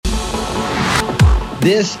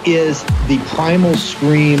This is the primal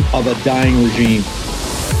scream of a dying regime.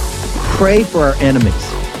 Pray for our enemies,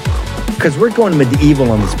 because we're going medieval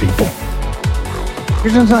on these people.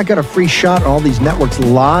 You're just not got a free shot on all these networks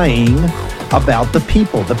lying about the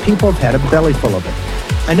people. The people have had a belly full of it.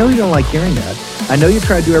 I know you don't like hearing that. I know you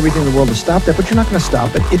try to do everything in the world to stop that, but you're not going to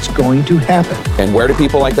stop it. It's going to happen. And where do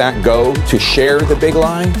people like that go to share the big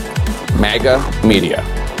lie? MAGA media.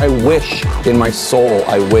 I wish in my soul,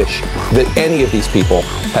 I wish that any of these people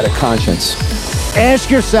had a conscience. Ask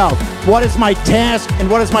yourself, what is my task and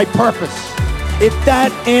what is my purpose? If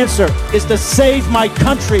that answer is to save my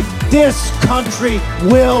country, this country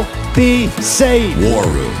will be saved. War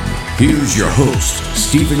Room. Here's your host,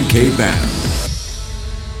 Stephen K. Bannon.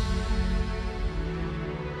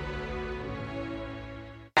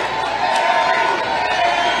 I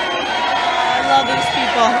love these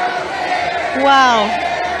people. Wow.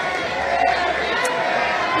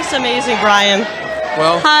 It's amazing, Brian.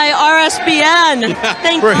 Well, hi, RSBN.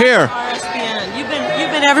 Yeah, we're here. RSBN. You've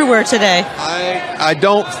been everywhere today. I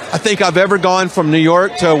think I've ever gone from New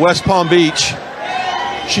York to West Palm Beach.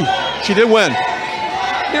 She did win.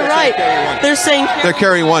 You're right. They're saying they're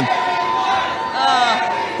carrying one.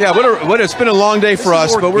 Yeah, it's been a long day for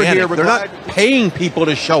us, but we're here. They're not paying people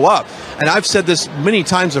to show up. And I've said this many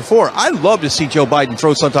times before. I'd love to see Joe Biden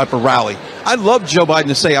throw some type of rally. I'd love Joe Biden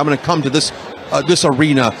to say, I'm going to come to this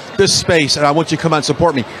arena, this space, and I want you to come out and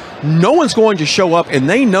support me. No one's going to show up, and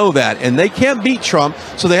they know that, and they can't beat Trump,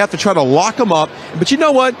 so they have to try to lock him up. But you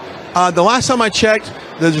know what? The last time I checked,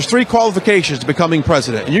 there's 3 qualifications to becoming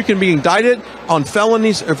president, and you can be indicted on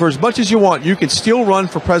felonies for as much as you want. You can still run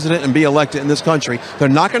for president and be elected in this country. They're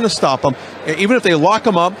not going to stop him. Even if they lock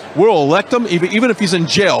him up, we'll elect him. Even if he's in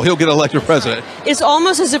jail, he'll get elected president. It's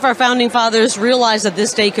almost as if our founding fathers realized that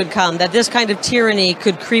this day could come, that this kind of tyranny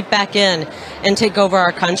could creep back in and take over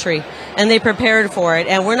our country. And they prepared for it.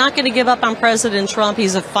 And we're not going to give up on President Trump.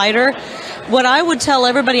 He's a fighter. What I would tell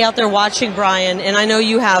everybody out there watching, Brian, and I know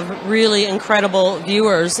you have really incredible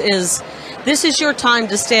viewers, is this is your time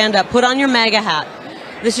to stand up. Put on your MAGA hat.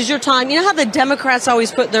 This is your time. You know how the Democrats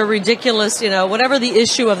always put their ridiculous, whatever the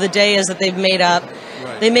issue of the day is that they've made up,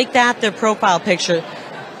 right. They make that their profile picture.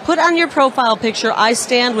 Put on your profile picture, I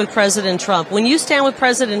stand with President Trump. When you stand with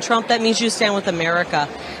President Trump, that means you stand with America.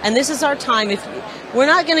 And this is our time. If we're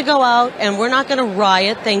not going to go out and we're not going to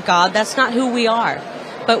riot, thank God. That's not who we are.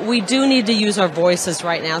 But we do need to use our voices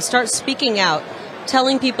right now. Start speaking out,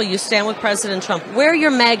 telling people you stand with President Trump. Wear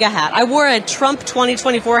your MAGA hat. I wore a Trump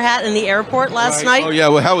 2024 hat in the airport last night. Oh, yeah.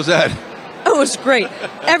 Well, how was that? It was great.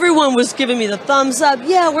 Everyone was giving me the thumbs up.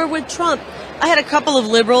 Yeah, we're with Trump. I had a couple of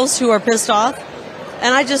liberals who are pissed off,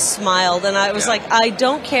 and I just smiled. And I was like, I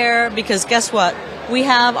don't care, because guess what? We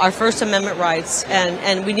have our First Amendment rights,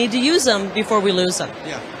 and we need to use them before we lose them.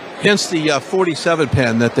 Yeah. Hence the 47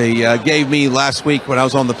 pen that they gave me last week when I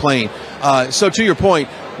was on the plane. So to your point,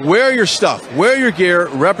 wear your stuff, wear your gear,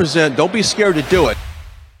 represent. Don't be scared to do it.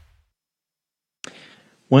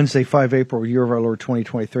 Wednesday, 5 April, year of our Lord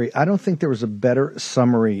 2023. I don't think there was a better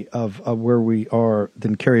summary of where we are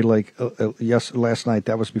than Carrie Lake last night.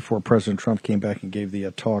 That was before President Trump came back and gave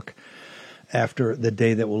the talk after the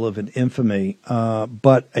day that will live in infamy,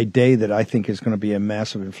 but a day that I think is going to be a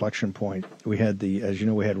massive inflection point. We had as you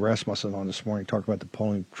know, we had Rasmussen on this morning, talk about the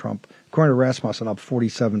polling Trump. According to Rasmussen, up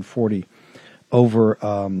 47-40 over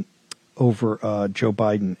Joe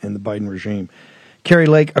Biden and the Biden regime. Carrie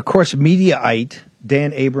Lake, of course, Mediaite,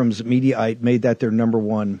 Dan Abrams, Mediaite, made that their number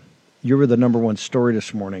one. You were the number one story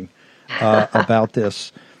this morning about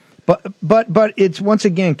this. But it's, once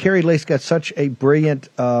again, Carrie Lake's got such a brilliant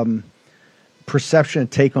perception and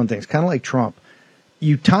take on things, kind of like Trump.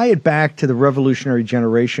 You tie it back to the revolutionary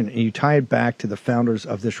generation, and you tie it back to the founders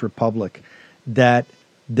of this republic, that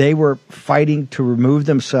they were fighting to remove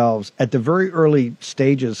themselves at the very early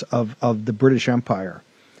stages of the British Empire.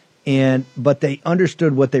 But they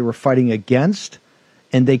understood what they were fighting against,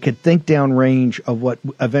 and they could think downrange of what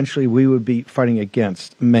eventually we would be fighting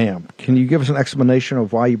against. Ma'am, can you give us an explanation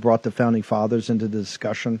of why you brought the founding fathers into the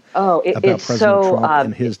discussion about President Trump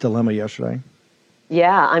and his dilemma yesterday?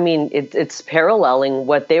 Yeah, I mean, it's paralleling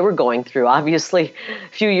what they were going through. Obviously,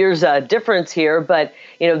 a few years difference here, but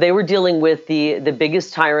they were dealing with the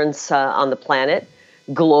biggest tyrants on the planet,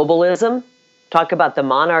 globalism. Talk about the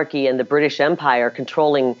monarchy and the British Empire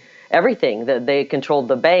controlling everything. They controlled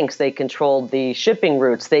the banks, they controlled the shipping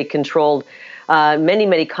routes, they controlled many,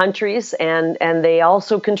 many countries, and they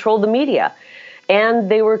also controlled the media.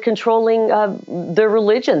 And they were controlling their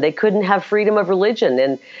religion. They couldn't have freedom of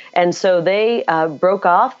religion. And so they broke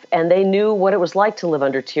off, and they knew what it was like to live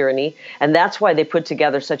under tyranny. And that's why they put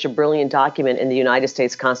together such a brilliant document in the United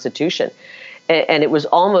States Constitution. And it was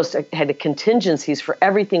almost had contingencies for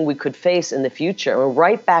everything we could face in the future. We're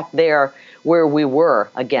right back there where we were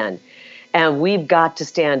again. And we've got to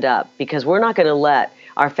stand up, because we're not going to let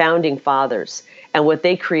our founding fathers and what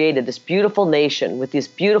they created, this beautiful nation with this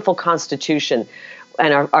beautiful constitution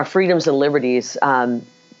and our freedoms and liberties,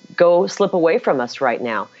 go slip away from us right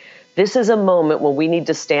now. This is a moment when we need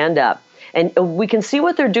to stand up. And we can see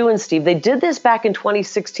what they're doing, Steve. They did this back in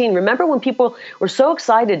 2016. Remember when people were so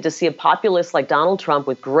excited to see a populist like Donald Trump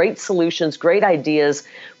with great solutions, great ideas,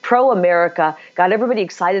 pro-America, got everybody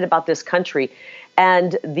excited about this country.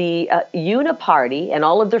 And the Uniparty and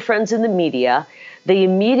all of their friends in the media, they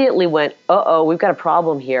immediately went, uh-oh, we've got a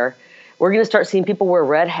problem here. We're going to start seeing people wear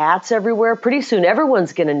red hats everywhere. Pretty soon,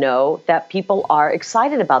 everyone's going to know that people are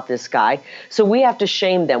excited about this guy. So we have to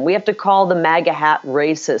shame them. We have to call the MAGA hat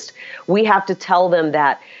racist. We have to tell them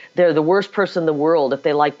that they're the worst person in the world if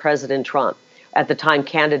they like President Trump, at the time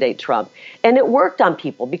candidate Trump. And it worked on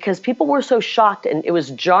people, because people were so shocked, and it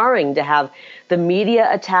was jarring to have the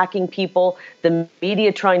media attacking people, the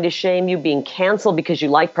media trying to shame you, being canceled because you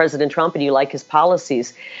like President Trump and you like his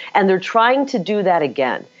policies. And they're trying to do that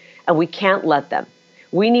again. And we can't let them.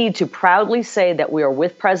 We need to proudly say that we are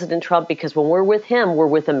with President Trump, because when we're with him, we're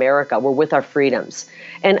with America. We're with our freedoms.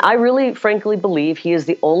 And I really, frankly, believe he is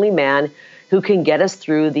the only man who can get us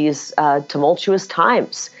through these tumultuous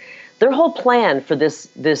times. Their whole plan for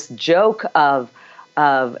this joke of the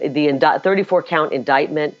 34-count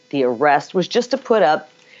indictment, the arrest, was just to put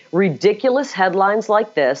up ridiculous headlines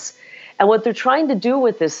like this. And what they're trying to do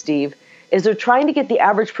with this, Steve, is they're trying to get the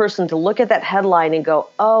average person to look at that headline and go,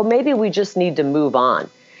 oh, maybe we just need to move on.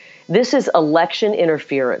 This is election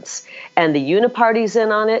interference. And the Uniparty's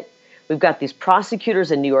in on it. We've got these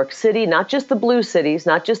prosecutors in New York City, not just the blue cities,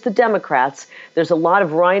 not just the Democrats. There's a lot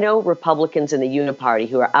of rhino Republicans in the Uniparty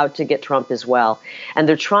who are out to get Trump as well. And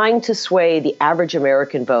they're trying to sway the average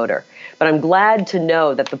American voter. But I'm glad to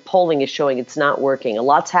know that the polling is showing it's not working. A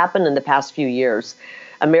lot's happened in the past few years.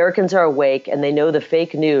 Americans are awake, and they know the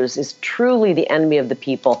fake news is truly the enemy of the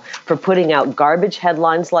people for putting out garbage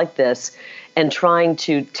headlines like this and trying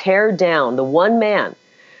to tear down the one man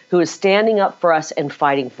who is standing up for us and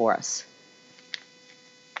fighting for us.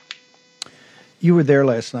 You were there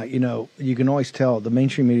last night. You know, you can always tell the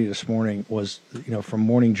mainstream media this morning was, you know, from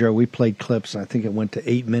Morning Joe, we played clips, and I think it went to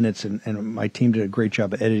 8 minutes, and my team did a great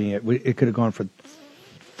job of editing it. It could have gone for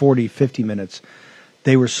 40, 50 minutes.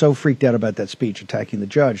 They were so freaked out about that speech, attacking the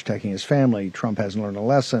judge, attacking his family. Trump hasn't learned a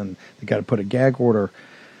lesson. They got to put a gag order.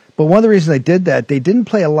 But one of the reasons they did that, they didn't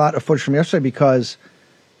play a lot of footage from yesterday because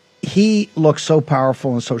he looked so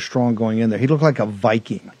powerful and so strong going in there. He looked like a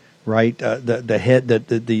Viking, right? The head,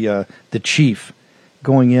 the chief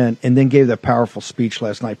going in, and then gave that powerful speech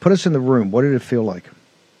last night. Put us in the room. What did it feel like?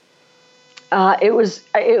 I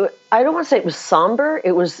don't want to say it was somber.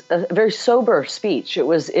 It was a very sober speech. It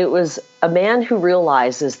was a man who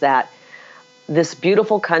realizes that this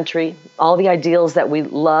beautiful country, all the ideals that we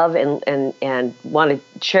love and want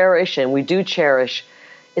to cherish, and we do cherish,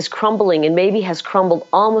 is crumbling, and maybe has crumbled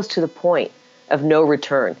almost to the point of no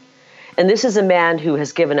return. And this is a man who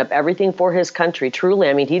has given up everything for his country, truly.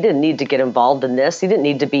 I mean, he didn't need to get involved in this. He didn't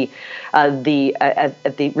need to be at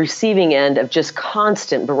the receiving end of just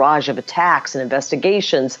constant barrage of attacks and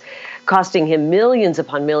investigations, costing him millions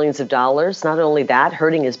upon millions of dollars. Not only that,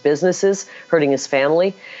 hurting his businesses, hurting his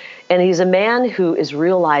family. And he's a man who is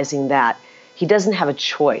realizing that he doesn't have a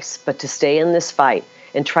choice but to stay in this fight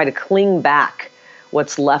and try to cling back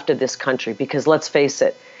what's left of this country. Because let's face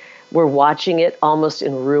it, we're watching it almost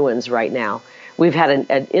in ruins right now. We've had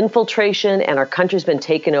an infiltration, and our country's been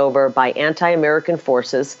taken over by anti-American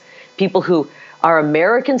forces, people who are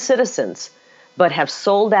American citizens, but have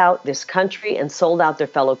sold out this country and sold out their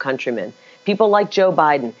fellow countrymen. People like Joe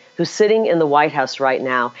Biden, who's sitting in the White House right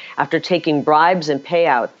now after taking bribes and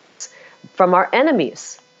payouts from our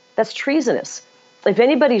enemies. That's treasonous. If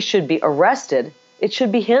anybody should be arrested, it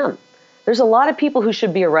should be him. There's a lot of people who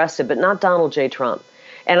should be arrested, but not Donald J. Trump.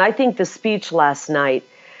 And I think the speech last night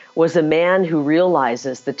was a man who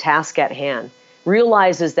realizes the task at hand,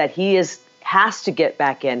 realizes that he has to get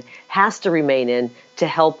back in, has to remain in to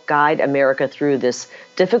help guide America through this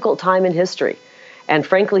difficult time in history. And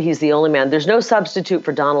frankly, he's the only man. There's no substitute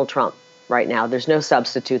for Donald Trump right now. There's no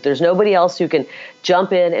substitute. There's nobody else who can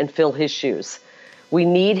jump in and fill his shoes. We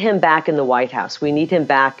need him back in the White House. We need him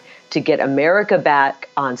back to get America back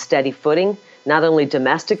on steady footing, not only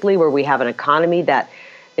domestically, where we have an economy that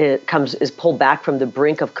is pulled back from the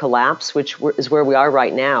brink of collapse, which is where we are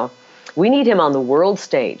right now. We need him on the world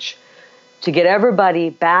stage to get everybody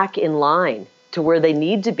back in line to where they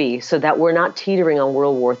need to be so that we're not teetering on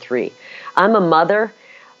World War III. I'm a mother.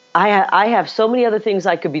 I have so many other things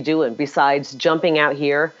I could be doing besides jumping out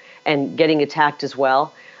here and getting attacked as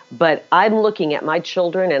well. But I'm looking at my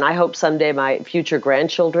children, and I hope someday my future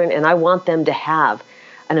grandchildren, and I want them to have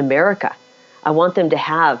an America. I want them to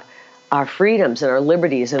have our freedoms and our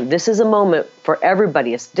liberties. And this is a moment for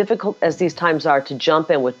everybody, as difficult as these times are, to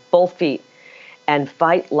jump in with both feet and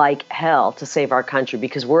fight like hell to save our country,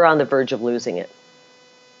 because we're on the verge of losing it.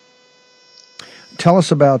 Tell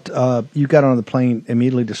us about, you got on the plane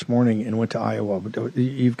immediately this morning and went to Iowa.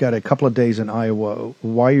 You've got a couple of days in Iowa.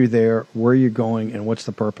 Why are you there? Where are you going? And what's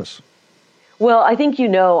the purpose? Well, I think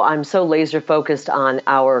I'm so laser focused on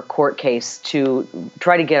our court case to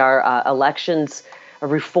try to get our elections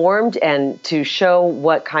reformed and to show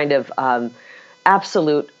what kind of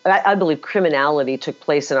absolute, I believe, criminality took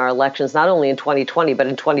place in our elections, not only in 2020, but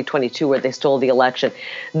in 2022, where they stole the election.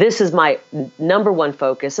 This is my number one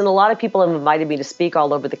focus. And a lot of people have invited me to speak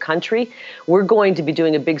all over the country. We're going to be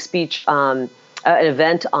doing a big speech, an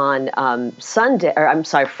event on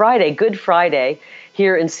Friday, Good Friday,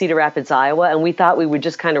 here in Cedar Rapids, Iowa. And we thought we would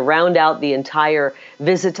just kind of round out the entire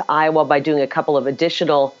visit to Iowa by doing a couple of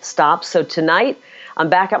additional stops. So tonight, I'm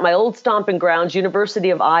back at my old stomping grounds,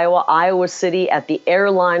 University of Iowa, Iowa City, at the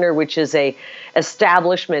Airliner, which is a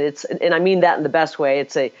establishment. And I mean that in the best way.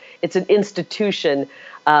 It's an institution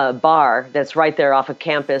bar that's right there off of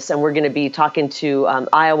campus, and we're going to be talking to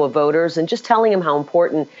Iowa voters and just telling them how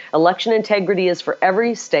important election integrity is for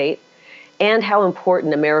every state, and how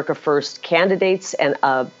important America First candidates and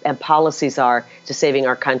policies are to saving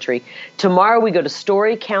our country. Tomorrow we go to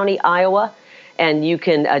Story County, Iowa. And you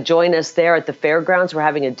can join us there at the fairgrounds. We're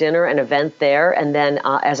having a dinner and event there. And then,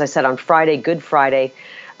 as I said, on Friday, Good Friday,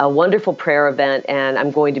 a wonderful prayer event. And I'm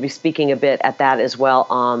going to be speaking a bit at that as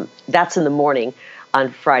well. That's in the morning on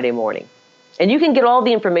Friday morning. And you can get all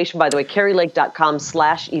the information, by the way,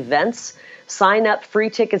 kerrylake.com/events. Sign up, free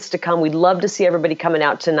tickets to come. We'd love to see everybody coming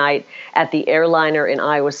out tonight at the Airliner in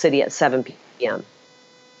Iowa City at 7 p.m.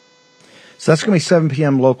 So that's going to be 7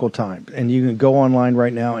 p.m. local time, and you can go online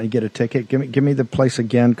right now and get a ticket. Give me the place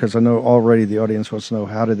again, because I know already the audience wants to know,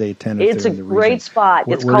 how do they attend? It's a great spot.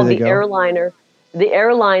 It's called the Airliner. The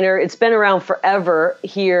Airliner. It's been around forever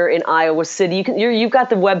here in Iowa City. You've got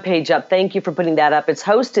the webpage up. Thank you for putting that up. It's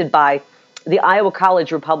hosted by the Iowa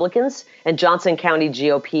College Republicans and Johnson County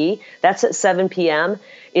GOP. That's at 7 p.m.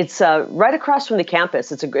 It's right across from the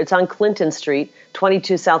campus. It's on Clinton Street,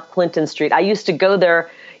 22 South Clinton Street. I used to go there,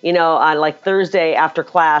 on like Thursday after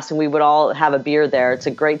class, and we would all have a beer there. It's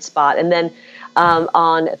a great spot. And then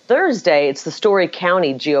on Thursday, it's the Story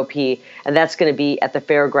County GOP, and that's going to be at the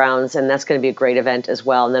fairgrounds, and that's going to be a great event as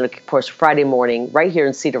well. And then, of course, Friday morning, right here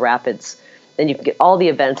in Cedar Rapids. Then you can get all the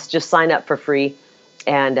events. Just sign up for free,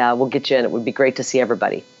 and we'll get you in. It would be great to see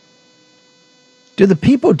everybody. Do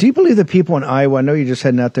you believe the people in Iowa, I know you're just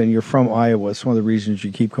heading out there and you're from Iowa, it's one of the reasons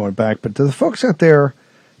you keep going back, but do the folks out there,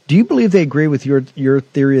 do you believe they agree with your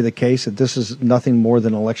theory of the case, that this is nothing more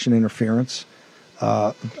than election interference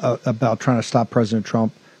about trying to stop President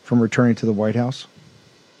Trump from returning to the White House?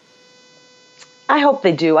 I hope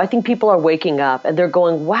they do. I think people are waking up and they're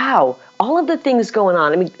going, wow, all of the things going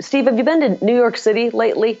on. I mean, Steve, have you been to New York City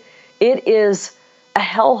lately? It is a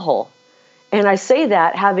hellhole. And I say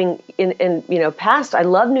that having in past, I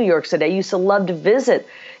love New York City. I used to love to visit.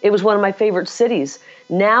 It was one of my favorite cities.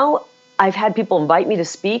 Now I've had people invite me to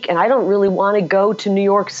speak, and I don't really want to go to New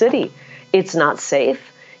York City. It's not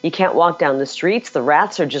safe. You can't walk down the streets. The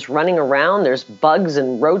rats are just running around. There's bugs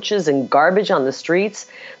and roaches and garbage on the streets.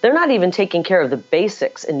 They're not even taking care of the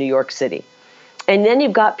basics in New York City. And then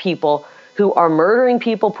you've got people who are murdering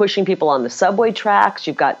people, pushing people on the subway tracks.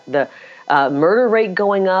 You've got the murder rate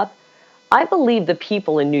going up. I believe the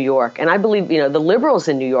people in New York, and I believe the liberals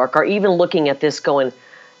in New York are even looking at this going,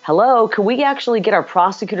 hello, can we actually get our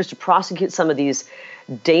prosecutors to prosecute some of these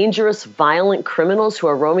dangerous, violent criminals who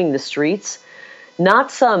are roaming the streets? Not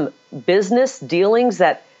some business dealings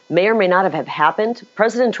that may or may not have happened.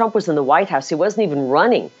 President Trump was in the White House. He wasn't even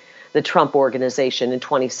running the Trump Organization in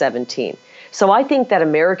 2017. So I think that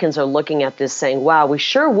Americans are looking at this saying, wow, we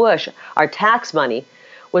sure wish our tax money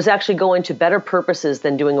was actually going to better purposes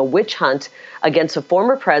than doing a witch hunt against a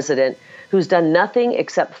former president who's done nothing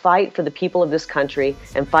except fight for the people of this country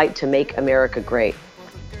and fight to make America great.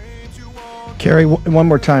 Kerry, one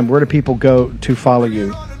more time, where do people go to follow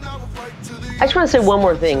you? I just want to say one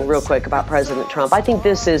more thing real quick about President Trump. I think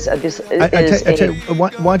this is why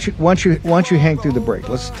don't you hang through the break?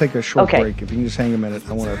 Let's take a short break. If you can just hang a minute,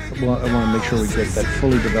 I want to make sure we get that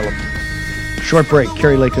fully developed. Short break.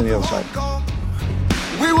 Kerry Lake on the other side.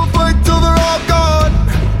 We will fight till they're all gone.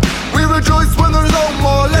 We rejoice when there's no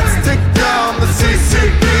more. Let's take down the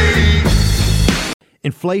CCP.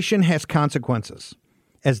 Inflation has consequences.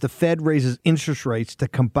 As the Fed raises interest rates to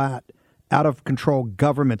combat out-of-control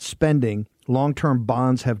government spending, long-term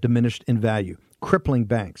bonds have diminished in value, crippling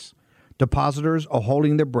banks. Depositors are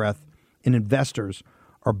holding their breath, and investors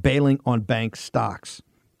are bailing on bank stocks.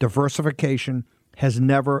 Diversification has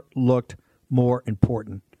never looked more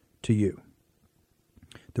important to you.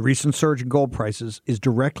 The recent surge in gold prices is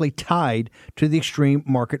directly tied to the extreme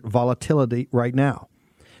market volatility right now.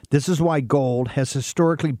 This is why gold has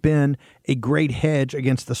historically been a great hedge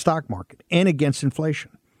against the stock market and against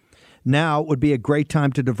inflation. Now would be a great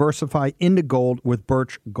time to diversify into gold with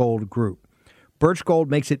Birch Gold Group. Birch Gold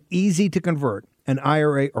makes it easy to convert an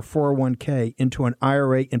IRA or 401k into an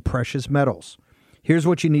IRA in precious metals. Here's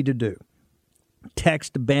what you need to do.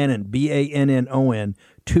 Text Bannon, Bannon,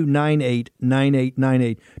 to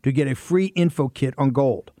 989898 to get a free info kit on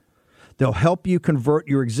gold. They'll help you convert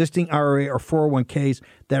your existing IRA or 401ks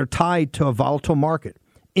that are tied to a volatile market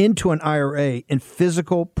into an IRA in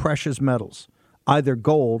physical precious metals, either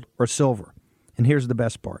gold or silver. And here's the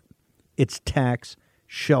best part. It's tax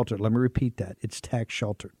sheltered. Let me repeat that. It's tax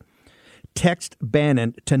sheltered. Text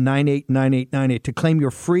Bannon to 989898 to claim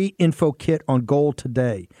your free info kit on gold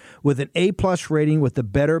today. With an A-plus rating with the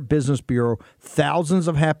Better Business Bureau, thousands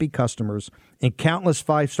of happy customers, and countless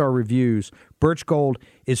 5-star reviews, Birch Gold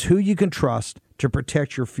is who you can trust to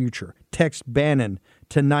protect your future. Text Bannon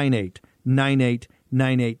to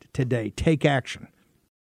 989898 today. Take action.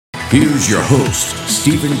 Here's your host,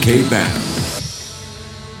 Stephen K. Bannon.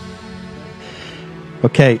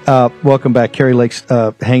 Okay, welcome back. Kerry Lake's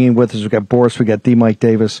hanging with us. We've got Boris, we got D. Mike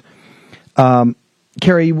Davis.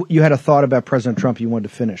 Kerry, you had a thought about President Trump you wanted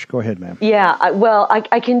to finish. Go ahead, ma'am. Yeah,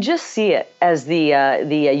 I can just see it as the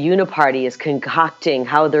Uniparty is concocting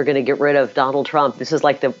how they're going to get rid of Donald Trump. This is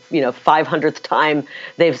like the 500th time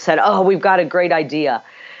they've said, "Oh, we've got a great idea,"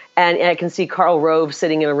 and I can see Karl Rove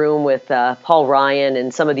sitting in a room with Paul Ryan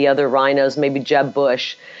and some of the other rhinos, maybe Jeb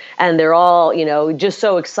Bush. And they're all, just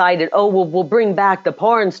so excited. Oh, we'll bring back the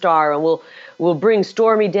porn star, and we'll bring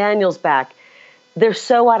Stormy Daniels back. They're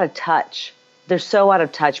so out of touch. They're so out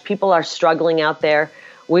of touch. People are struggling out there.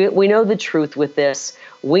 We know the truth with this.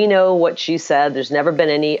 We know what she said. There's never been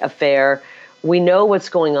any affair. We know what's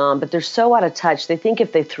going on, but they're so out of touch. They think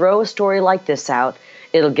if they throw a story like this out,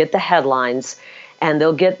 it'll get the headlines, and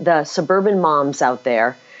they'll get the suburban moms out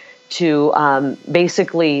there to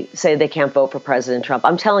basically say they can't vote for President Trump.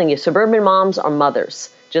 I'm telling you, suburban moms are mothers,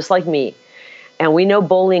 just like me. And we know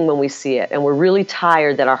bullying when we see it. And we're really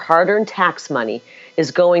tired that our hard-earned tax money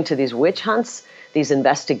is going to these witch hunts, these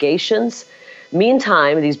investigations.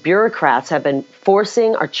 Meantime, these bureaucrats have been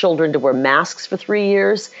forcing our children to wear masks for 3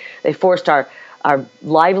 years. They forced our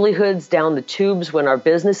livelihoods down the tubes when our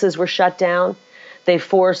businesses were shut down. They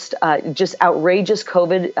forced just outrageous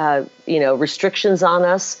COVID restrictions on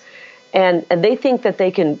us. And they think that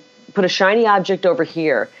they can put a shiny object over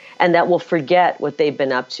here and that we'll forget what they've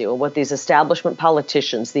been up to and what these establishment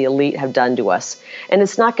politicians, the elite, have done to us. And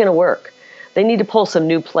it's not going to work. They need to pull some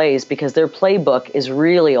new plays because their playbook is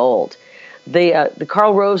really old. The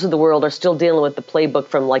Karl Roves of the world are still dealing with the playbook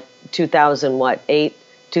from like 2008,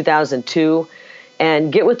 2002.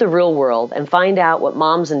 And get with the real world and find out what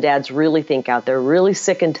moms and dads really think out there, really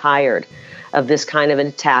sick and tired of this kind of an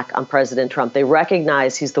attack on President Trump. They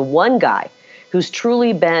recognize he's the one guy who's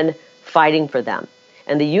truly been fighting for them.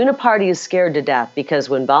 And the Uniparty is scared to death because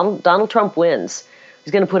when Donald Trump wins,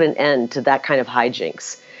 he's going to put an end to that kind of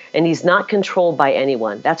hijinks. And he's not controlled by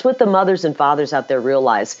anyone. That's what the mothers and fathers out there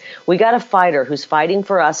realize. We got a fighter who's fighting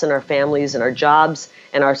for us and our families and our jobs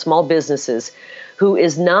and our small businesses, who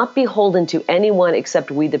is not beholden to anyone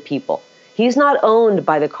except we the people. He's not owned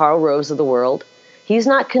by the Karl Roves of the world. He's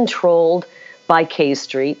not controlled by K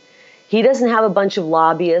Street. He doesn't have a bunch of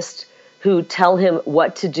lobbyists who tell him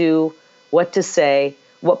what to do, what to say,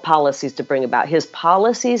 what policies to bring about. His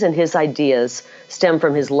policies and his ideas stem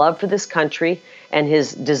from his love for this country and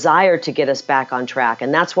his desire to get us back on track.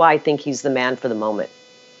 And that's why I think he's the man for the moment.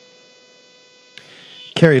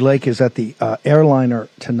 Kerry Lake is at the airliner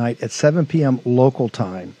tonight at 7 p.m. local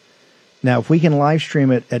time. Now, if we can live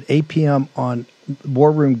stream it at 8 p.m. on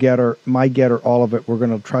War Room Getter, My Getter, all of it, we're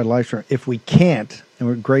going to try to live stream it. If we can't,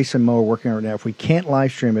 and Grace and Mo are working on it right now, if we can't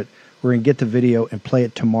live stream it, we're going to get the video and play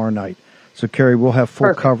it tomorrow night. So, Kerry, we'll have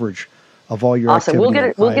full coverage of all your activity.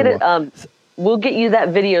 We'll get you that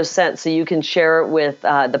video sent so you can share it with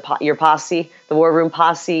your posse, the War Room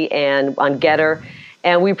posse, and on Getter.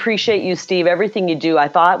 And we appreciate you, Steve, everything you do. I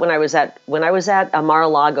thought when I was at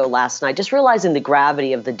Mar-a-Lago last night, just realizing the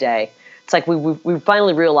gravity of the day. It's like we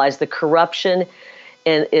finally realized the corruption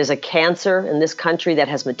is a cancer in this country that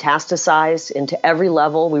has metastasized into every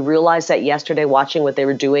level. We realized that yesterday watching what they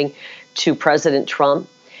were doing to President Trump.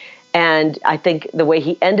 And I think the way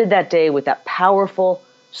he ended that day with that powerful,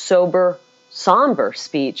 sober, somber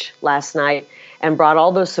speech last night and brought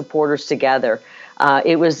all those supporters together,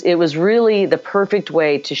 it was really the perfect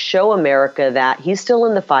way to show America that he's still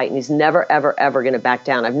in the fight and he's never, ever, ever going to back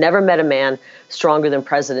down. I've never met a man stronger than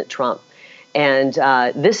President Trump. And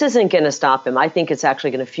this isn't going to stop him. I think it's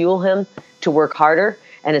actually going to fuel him to work harder,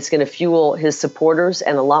 and it's going to fuel his supporters,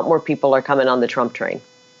 and a lot more people are coming on the Trump train.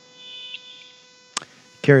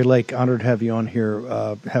 Kari Lake, honored to have you on here.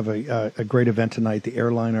 Have a great event tonight, the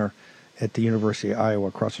airliner at the University of Iowa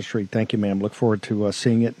across the street. Thank you, ma'am. Look forward to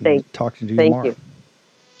seeing it and talking to you tomorrow. Thank you.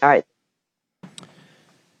 All right.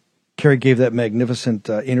 Kari gave that magnificent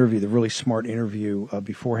interview, the really smart interview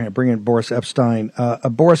beforehand. Bring in Boris Epstein.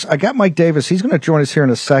 Boris, I got Mike Davis. He's going to join us here in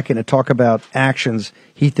a second and talk about actions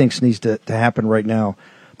he thinks needs to happen right now.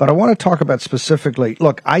 But I want to talk about specifically,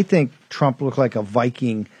 look, I think Trump looked like a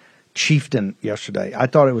Viking chieftain yesterday. I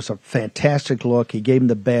thought it was a fantastic look. He gave him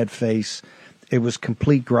the bad face. It was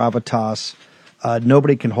complete gravitas.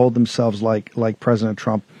 Nobody can hold themselves like President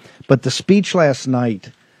Trump. But the speech last night,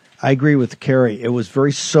 I agree with Kari. It was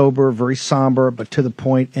very sober, very somber, but to the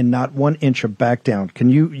point, and not 1 inch of back down.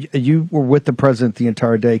 Can you were with the president the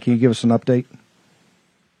entire day. Can you give us an update?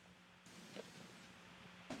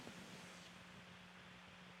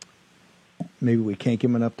 Maybe we can't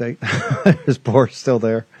give him an update. Is Boris still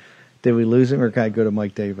there? Did we lose him, or can I go to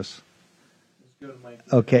Mike Davis? Let's go to Mike.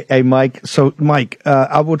 Okay. Hey, Mike. So, Mike,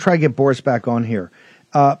 I will try to get Boris back on here.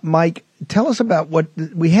 Mike, tell us about what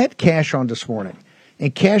we had Cash on this morning.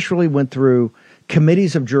 And Cash really went through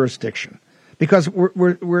committees of jurisdiction because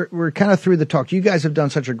we're kind of through the talk. You guys have done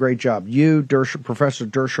such a great job. You, Professor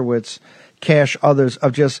Dershowitz, Cash, others,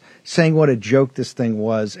 of just saying what a joke this thing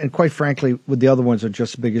was. And quite frankly, with the other ones are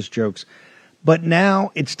just the biggest jokes. But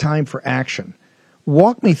now it's time for action.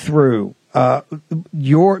 Walk me through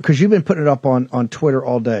because you've been putting it up on Twitter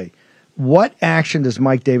all day. What action does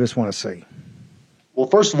Mike Davis want to see? Well,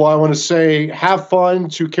 first of all, I want to say have fun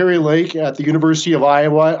to Kari Lake at the University of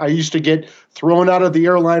Iowa. I used to get thrown out of the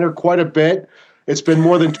airliner quite a bit. It's been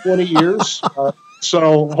more than 20 years.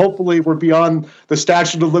 So hopefully we're beyond the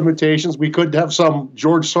statute of limitations. We could have some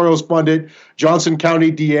George Soros-funded Johnson County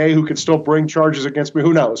DA who could still bring charges against me.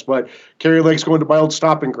 Who knows? But Kari Lake's going to my old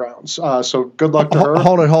stopping grounds. So good luck to her.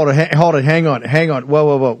 Hold it. Hang on.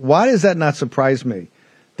 Whoa. Why does that not surprise me?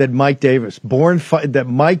 That Mike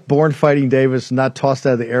Fighting Davis not tossed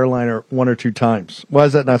out of the airliner 1 or 2 times. Why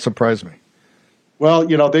does that not surprise me? Well,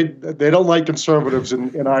 they don't like conservatives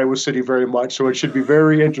in Iowa City very much, so it should be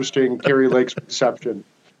very interesting, Kari Lake's reception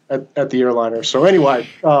at the airliner. So anyway,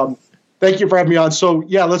 thank you for having me on. So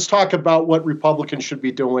yeah, let's talk about what Republicans should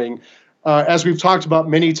be doing. As we've talked about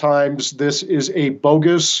many times, this is a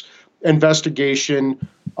bogus investigation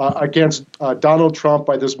against Donald Trump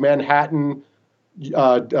by this Manhattan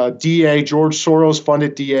DA, George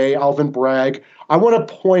Soros-funded DA, Alvin Bragg. I want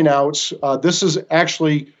to point out this is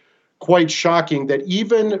actually quite shocking that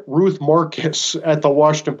even Ruth Marcus at the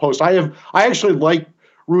Washington Post. I actually like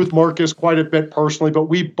Ruth Marcus quite a bit personally, but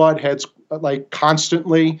we butt heads like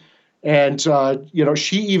constantly. And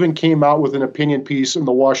she even came out with an opinion piece in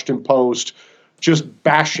the Washington Post, just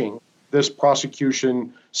bashing this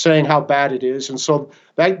prosecution, saying how bad it is. And so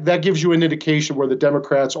that gives you an indication where the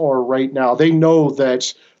Democrats are right now. They know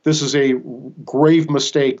that this is a grave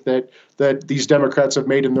mistake that these Democrats have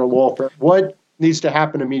made in their lawfare. What needs to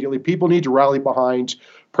happen immediately? People need to rally behind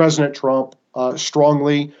President Trump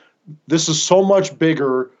strongly. This is so much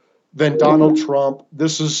bigger than Donald Trump.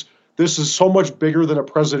 This is so much bigger than a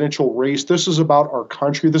presidential race. This is about our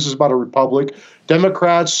country. This is about a republic.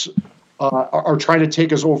 Democrats are trying to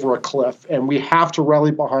take us over a cliff, and we have to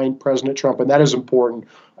rally behind President Trump, and that is important.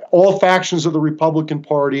 All factions of the Republican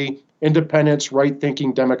Party, independents,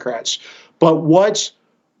 right-thinking Democrats. But what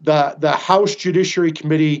the House Judiciary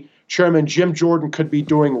Committee Chairman Jim Jordan could be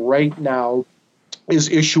doing right now is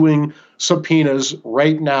issuing subpoenas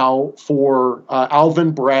right now for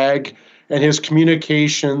Alvin Bragg and his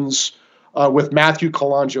communications with Matthew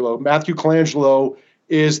Colangelo. Matthew Colangelo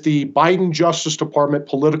is the Biden Justice Department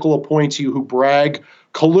political appointee who Bragg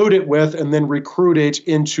colluded with and then recruited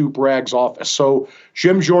into Bragg's office. So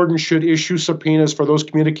Jim Jordan should issue subpoenas for those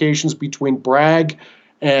communications between Bragg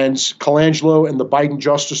and Colangelo and the Biden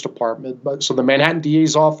Justice Department. So the Manhattan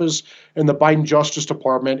DA's office and the Biden Justice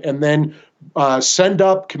Department, and then send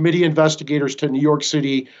up committee investigators to New York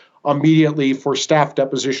City immediately for staff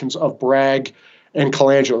depositions of Bragg and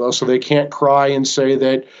Colangelo, so they can't cry and say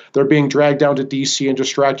that they're being dragged down to D.C. and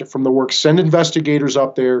distracted from the work. Send investigators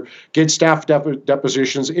up there, get staff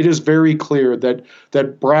depositions. It is very clear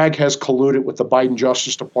that Bragg has colluded with the Biden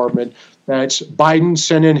Justice Department, that Biden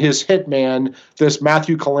sent in his hitman, this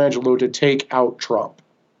Matthew Colangelo, to take out Trump.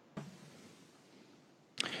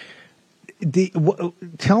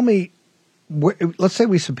 Tell me, let's say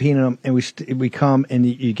we subpoena them and we come and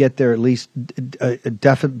you get there at least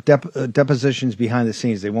depositions behind the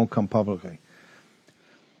scenes. They won't come publicly.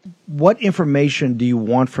 What information do you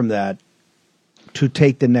want from that to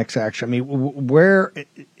take the next action? I mean, where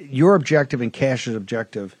your objective and Cash's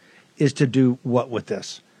objective is to do what with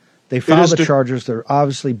this? They filed the charges. They're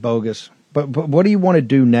obviously bogus. But what do you want to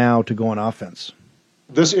do now to go on offense?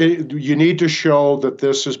 You need to show that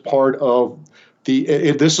this is part of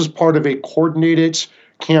a coordinated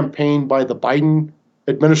campaign by the Biden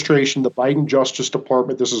administration, the Biden Justice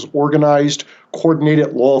Department. This is organized, coordinated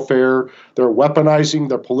lawfare. They're weaponizing,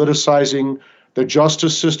 they're politicizing the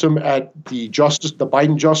justice system at the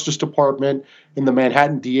Biden Justice Department, in the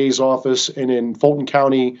Manhattan DA's office, and in Fulton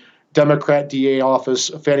County Democrat DA office,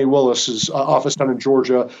 Fani Willis's office down in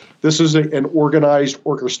Georgia. This is an organized,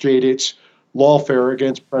 orchestrated lawfare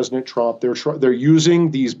against President Trump. They're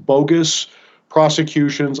using these bogus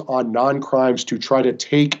prosecutions on non-crimes to try to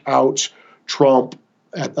take out Trump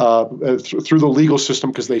through the legal system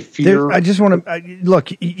because they fear. I just want to look.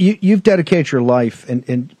 You've dedicated your life,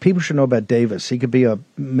 and people should know about Davis. He could be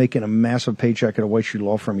making a massive paycheck at a White Shoe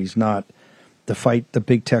law firm. He's not. To fight the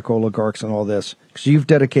big tech oligarchs and all this, because you've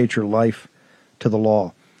dedicated your life to the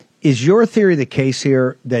law. Is your theory the case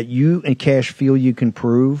here that you and Cash feel you can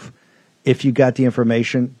prove, if you got the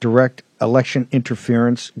information, direct election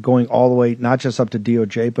interference going all the way, not just up to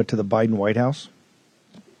DOJ, but to the Biden White House?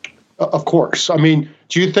 Of course. I mean,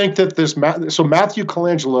 do you think that Matthew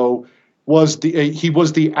Colangelo was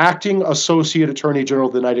the acting associate attorney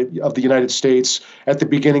general of the United States at the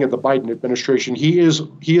beginning of the Biden administration. He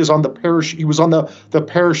was on the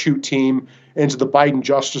parachute team into the Biden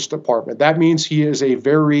Justice Department. That means he is a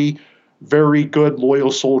very, very good,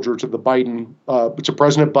 loyal soldier to to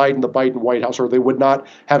President Biden, the Biden White House, or they would not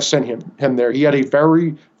have sent him there. He had a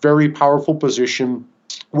very, very powerful position.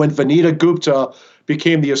 When Vanita Gupta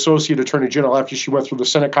became the associate attorney general after she went through the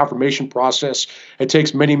Senate confirmation process, it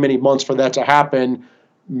takes many, many months for that to happen.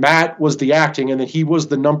 Matt was the acting, and then he was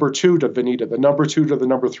the number two to Vanita, the number two to the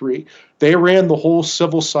number three. They ran the whole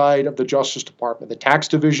civil side of the Justice Department, the tax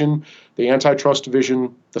division, the antitrust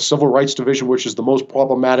division, the civil rights division, which is the most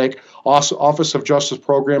problematic, Office of Justice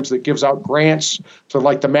Programs that gives out grants to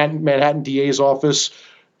like the Manhattan DA's office.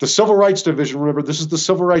 The Civil Rights Division, remember, this is the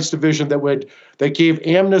Civil Rights Division that gave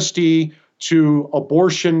amnesty to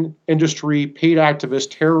abortion industry paid activists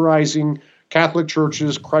terrorizing Catholic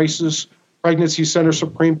churches, crisis pregnancy center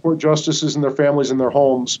Supreme Court justices and their families in their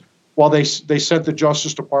homes, while they sent the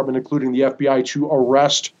Justice Department, including the FBI, to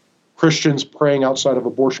arrest Christians praying outside of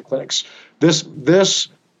abortion clinics. This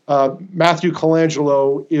Matthew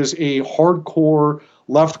Colangelo is a hardcore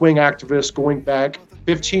left-wing activist going back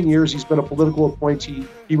 15 years. He's been a political appointee.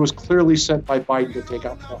 He was clearly sent by Biden to take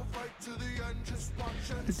out Trump.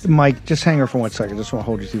 Mike, just hang on for 1 second. Just want to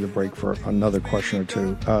hold you through the break for another question or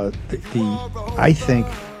two. I think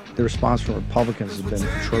the response from Republicans has been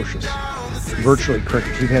atrocious. Virtually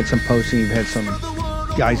crickets. You've had some posting, you've had some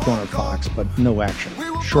guys going on Fox, but no action.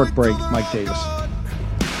 Short break, Mike Davis.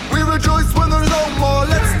 We rejoice when there's no more.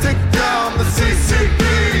 Let's take down the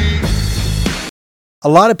CCP. A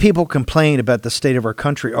lot of people complain about the state of our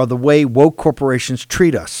country or the way woke corporations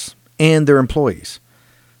treat us and their employees.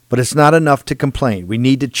 But it's not enough to complain. We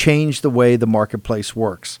need to change the way the marketplace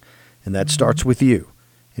works. And that starts with you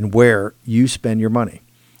and where you spend your money.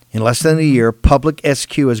 In less than a year, Public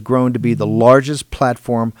SQ has grown to be the largest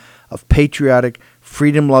platform of patriotic,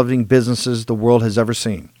 freedom-loving businesses the world has ever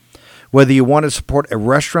seen. Whether you want to support a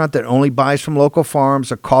restaurant that only buys from local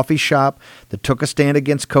farms, a coffee shop that took a stand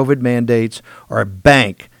against COVID mandates, or a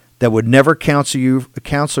bank that would never counsel you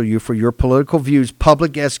for your political views,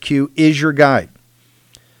 Public SQ is your guide.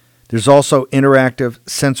 There's also interactive,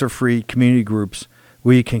 censor-free community groups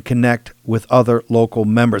where you can connect with other local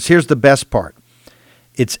members. Here's the best part.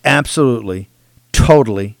 It's absolutely,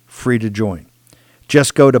 totally free to join.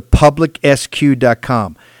 Just go to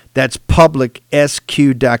publicsq.com. That's publicsq.com.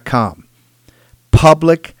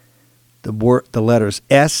 Public, the letters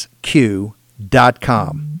sq.com,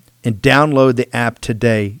 and download the app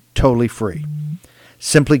today, totally free.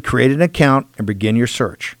 Simply create an account and begin your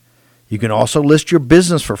search. You can also list your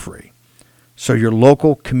business for free, so your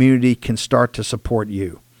local community can start to support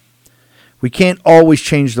you. We can't always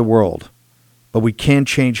change the world, but we can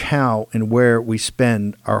change how and where we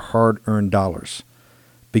spend our hard-earned dollars.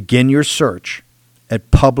 Begin your search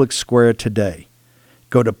at Public Square today.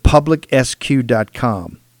 Go to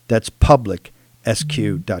publicsq.com. That's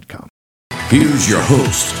publicsq.com. Here's your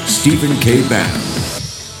host, Stephen K. Bannon.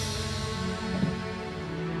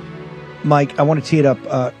 Mike, I want to tee it up.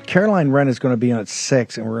 Caroline Wren is going to be on at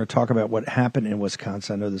 6, and we're going to talk about what happened in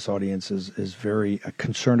Wisconsin. I know this audience is very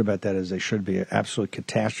concerned about that, as they should be. An absolute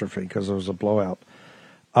catastrophe because there was a blowout.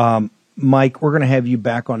 Mike, we're going to have you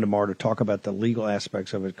back on tomorrow to talk about the legal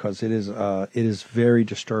aspects of it, because it is very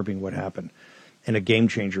disturbing what happened, and a game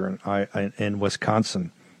changer in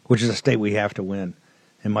Wisconsin, which is a state we have to win.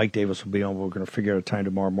 And Mike Davis will be on. We're going to figure out a time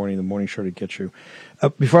tomorrow morning, the morning show, to get you.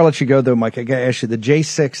 Before I let you go, though, Mike, I got to ask you, the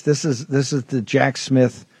J6, this is the Jack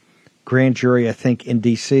Smith grand jury, I think, in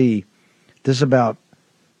D.C. This is about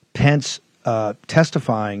Pence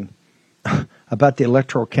testifying about the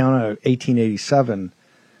Electoral Count of 1887.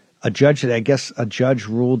 A judge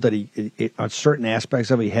ruled that he on certain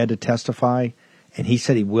aspects of it, he had to testify, and he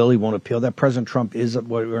said he won't appeal that. President Trump is,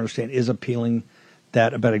 what we understand, is appealing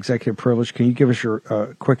that about executive privilege. Can you give us your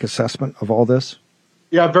quick assessment of all this?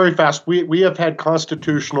 Yeah, very fast. We have had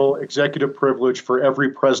constitutional executive privilege for every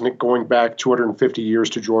president going back 250 years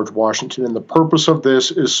to George Washington. And the purpose of this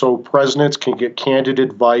is so presidents can get candid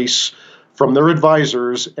advice from their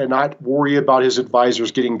advisors and not worry about his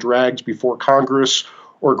advisors getting dragged before Congress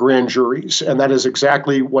or grand juries. And that is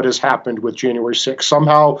exactly what has happened with January 6th.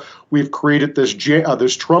 Somehow we've created this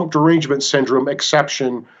Trump derangement syndrome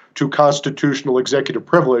exception to constitutional executive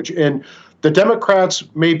privilege. And the Democrats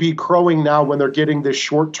may be crowing now when they're getting this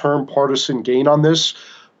short-term partisan gain on this,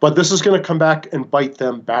 but this is going to come back and bite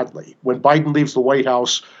them badly. When Biden leaves the White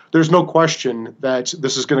House, there's no question that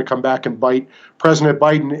this is going to come back and bite President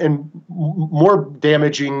Biden, and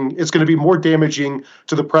it's going to be more damaging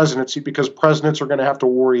to the presidency, because presidents are going to have to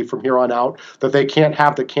worry from here on out that they can't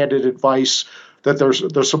have the candid advice that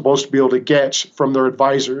they're supposed to be able to get from their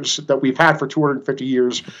advisors that we've had for 250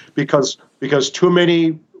 years, because too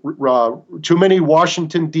many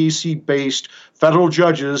Washington, D.C. based federal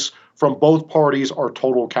judges from both parties are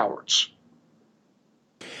total cowards.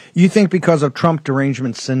 You think because of Trump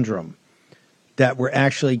derangement syndrome that we're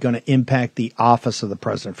actually going to impact the office of the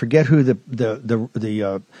president? Forget who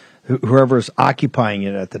whoever is occupying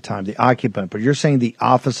it at the time, the occupant, but you're saying the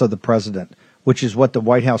office of the president, which is what the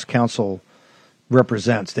White House counsel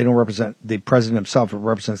represents. They don't represent the president himself. It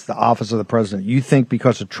represents the office of the president. You think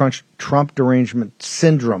because of Trump derangement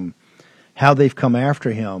syndrome, how they've come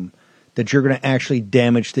after him, that you're going to actually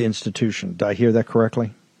damage the institution. Did I hear that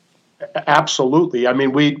correctly? Absolutely. I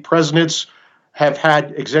mean, presidents have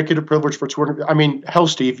had executive privilege for 200. I mean, hell,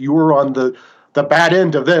 Steve, you were on the bad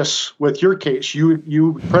end of this with your case.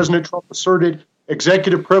 President Trump asserted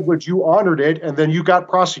executive privilege, you honored it, and then you got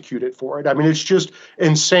prosecuted for it. I mean, it's just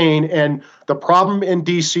insane. And the problem in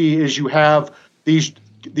D.C. is you have these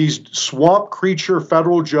swamp creature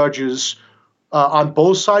federal judges on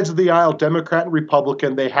both sides of the aisle, Democrat and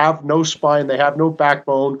Republican. They have no spine. They have no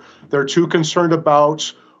backbone. They're too concerned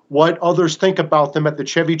about what others think about them at the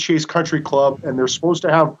Chevy Chase Country Club, and they're supposed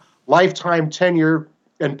to have lifetime tenure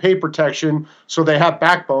and pay protection, so they have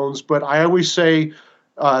backbones. But I always say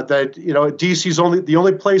that DC is the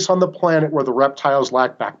only place on the planet where the reptiles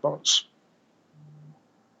lack backbones.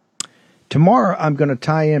 Tomorrow I'm going to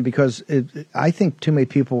tie in, because I think too many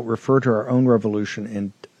people refer to our own revolution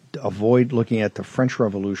and avoid looking at the French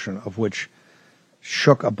Revolution, of which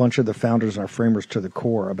shook a bunch of the founders and our framers to the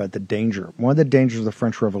core about the danger. One of the dangers of the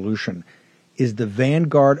French Revolution is the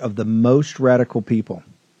vanguard of the most radical people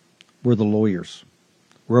were the lawyers.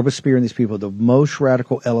 Robespierre and these people, the most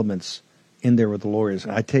radical elements in there were the lawyers.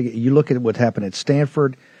 And I take it, you look at what happened at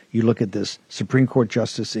Stanford, you look at this Supreme Court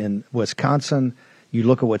justice in Wisconsin, you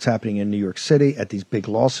look at what's happening in New York City at these big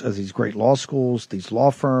these great law schools, these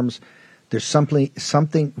law firms. There's something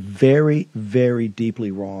very, very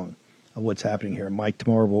deeply wrong of what's happening here. Mike,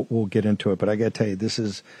 tomorrow we'll get into it, but I got to tell you, this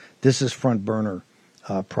is front burner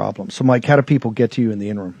problem. So, Mike, how do people get to you in the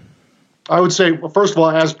interim? I would say, well, first of all,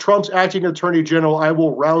 as Trump's acting attorney general, I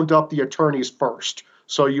will round up the attorneys first.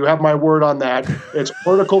 So you have my word on that. It's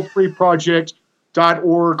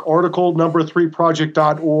article3project.org, article number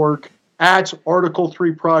 3project.org, at article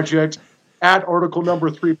 3 project, at article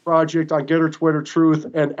number 3 project on Getter Twitter Truth,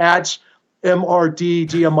 and at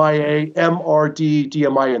MRDDMIA.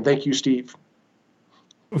 Thank you, Steve.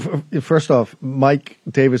 First off, Mike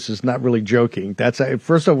Davis is not really joking.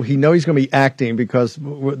 First of all, he knows he's going to be acting because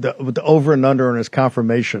with the over and under on his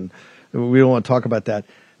confirmation, we don't want to talk about that.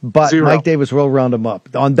 But 0. Mike Davis will round him up.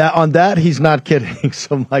 On that, he's not kidding.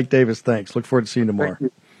 So, Mike Davis, thanks. Look forward to seeing you tomorrow.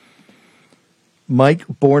 Mike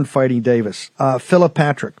Born Fighting Davis. Philip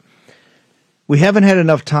Patrick. We haven't had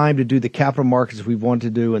enough time to do the capital markets we want to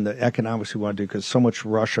do and the economics we want to do because so much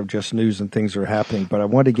rush of just news and things are happening. But I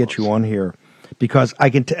wanted to get you on here because I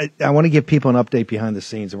want to give people an update behind the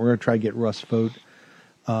scenes, and we're going to try to get Russ Vogt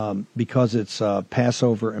because it's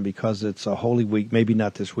Passover and because it's a Holy Week. Maybe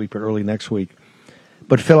not this week, but early next week.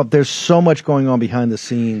 But Philip, there's so much going on behind the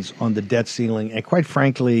scenes on the debt ceiling, and quite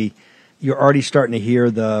frankly, you're already starting to hear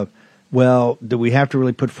well, do we have to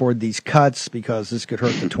really put forward these cuts because this could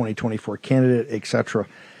hurt the 2024 candidate, et cetera?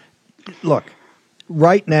 Look,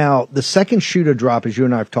 right now, the second shoe to drop, as you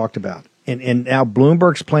and I have talked about, and now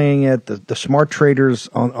Bloomberg's playing it, the smart traders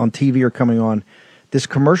on TV are coming on. This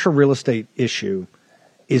commercial real estate issue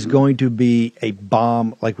is going to be a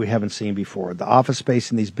bomb like we haven't seen before. The office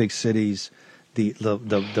space in these big cities, the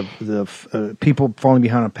people falling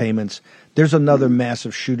behind on payments. There's another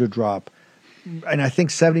massive shoe to drop. And I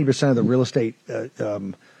think 70% of the real estate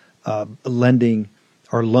lending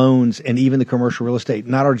or loans and even the commercial real estate,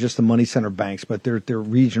 not are just the money center banks, but they're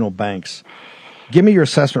regional banks. Give me your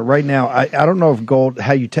assessment right now. I don't know if gold,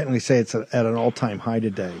 how you technically say it's at an all-time high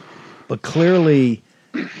today, but clearly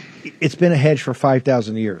it's been a hedge for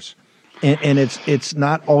 5,000 years. And it's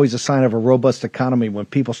not always a sign of a robust economy when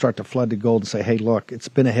people start to flood to gold and say, hey, look, it's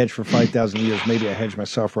been a hedge for 5,000 years. Maybe I hedge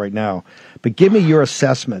myself right now. But give me your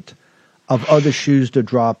assessment of other shoes to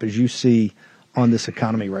drop as you see on this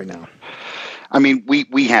economy right now. I mean,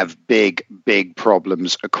 we have big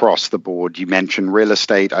problems across the board. You mentioned real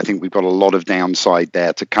estate. I think we've got a lot of downside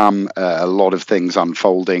there to come, a lot of things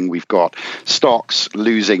unfolding. We've got stocks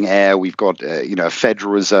losing air. We've got, a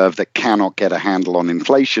Federal Reserve that cannot get a handle on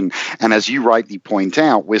inflation. And as you rightly point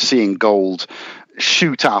out, we're seeing gold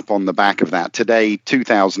shoot up on the back of that. Today,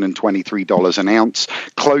 $2,023 an ounce,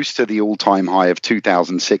 close to the all-time high of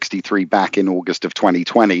 $2,063 back in August of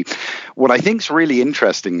 2020. What I think is really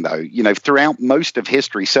interesting, though, throughout most of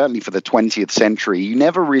history, certainly for the 20th century, you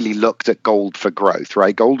never really looked at gold for growth,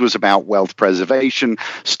 right? Gold was about wealth preservation.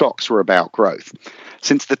 Stocks were about growth.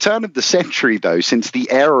 Since the turn of the century, though, since the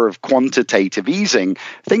era of quantitative easing,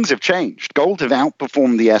 things have changed. Gold have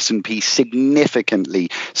outperformed the S&P significantly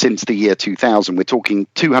since the year 2000. We're talking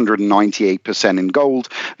 298% in gold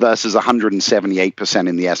versus 178%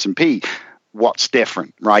 in the S&P. What's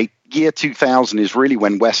different, right? Year 2000 is really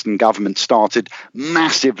when Western governments started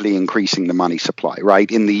massively increasing the money supply, right?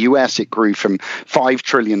 In the US, it grew from $5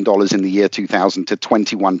 trillion in the year 2000 to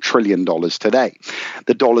 $21 trillion today.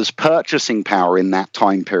 The dollar's purchasing power in that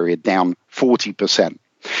time period down 40%.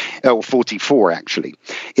 Or 44, actually.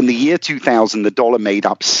 In the year 2000, the dollar made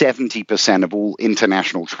up 70% of all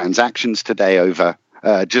international transactions. Today,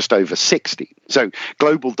 just over 60. So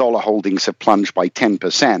global dollar holdings have plunged by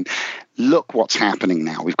 10%. Look what's happening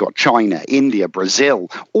now. We've got China, India,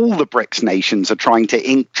 Brazil. All the BRICS nations are trying to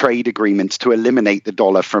ink trade agreements to eliminate the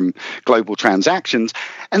dollar from global transactions.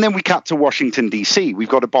 And then we cut to Washington, D.C. We've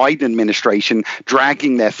got a Biden administration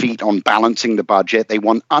dragging their feet on balancing the budget. They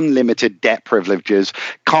want unlimited debt privileges,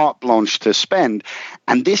 carte blanche to spend.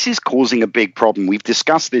 And this is causing a big problem. We've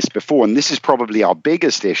discussed this before, and this is probably our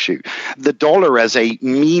biggest issue. The dollar as a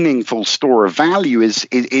meaningful store of value is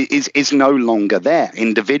no longer there.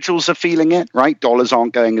 Individuals are feeling it, right? Dollars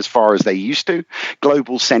aren't going as far as they used to.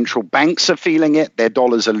 Global central banks are feeling it. Their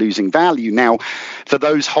dollars are losing value. Now, for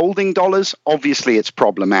those holding dollars, obviously it's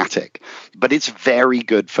problematic, but it's very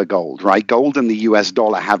good for gold, right? Gold and the US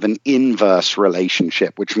dollar have an inverse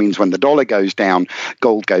relationship, which means when the dollar goes down,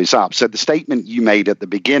 gold goes up. So the statement you made at the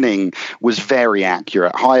beginning was very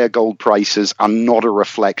accurate. Higher gold prices are not a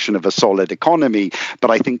reflection of a solid economy, but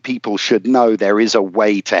I think people should know there is a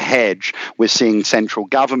way to hedge. We're seeing central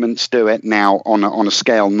governments do it now on a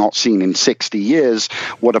scale not seen in 60 years.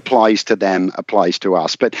 What applies to them applies to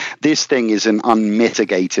us. But this thing is an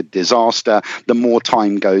unmitigated disaster. The more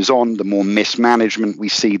time goes on, the more mismanagement we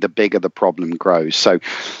see, the bigger the problem grows. So,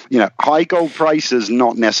 high gold prices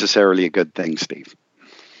not necessarily a good thing, Steve.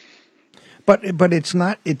 But it's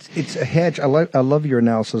not. It's a hedge. I love your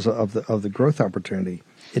analysis of the growth opportunity.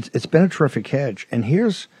 It's been a terrific hedge. And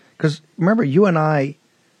because remember, you and I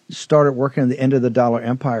started working on the end of the dollar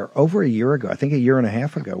empire over a year ago. I think a year and a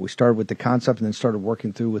half ago. We started with the concept and then started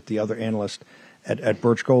working through with the other analysts at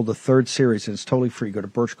Birch Gold, the third series. And it's totally free. Go to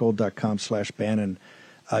birchgold.com/Bannon.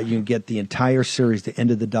 You can get the entire series, the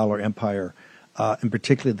end of the dollar empire, and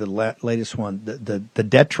particularly the latest one, the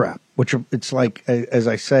debt trap, which it's like, as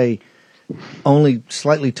I say, only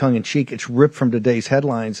slightly tongue-in-cheek. It's ripped from today's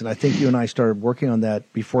headlines, and I think you and I started working on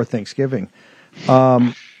that before Thanksgiving.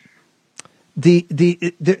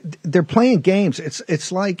 They're playing games.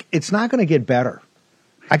 It's like it's not going to get better.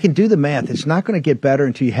 I can do the math. It's not going to get better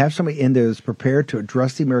until you have somebody in there that's prepared to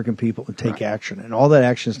address the American people and take action. And all that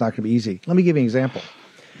action is not going to be easy. Let me give you an example.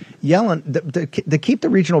 Yellen, to keep the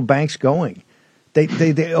regional banks going,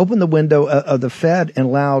 they opened the window of the Fed and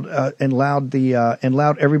allowed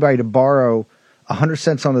everybody to borrow 100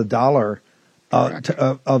 cents on the dollar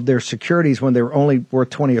of their securities when they were only worth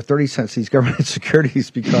 20 or 30 cents, these government securities,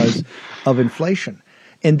 because of inflation.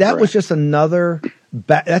 And that was just another,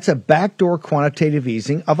 that's a backdoor quantitative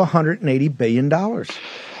easing of $180 billion.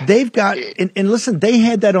 They've got, and listen, they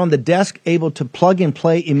had that on the desk able to plug and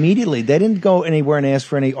play immediately. They didn't go anywhere and ask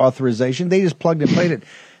for any authorization. They just plugged and played it.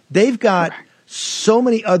 They've got so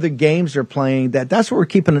many other games they're playing that's where we're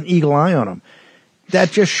keeping an eagle eye on them.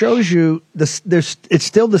 That just shows you it's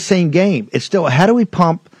still the same game. It's still, how do we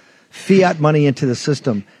pump fiat money into the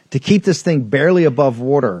system to keep this thing barely above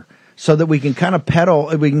water so that we can kind of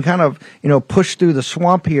push through the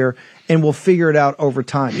swamp here, and we'll figure it out over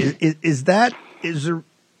time. Is that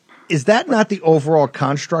not the overall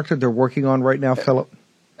construct that they're working on right now, Philip?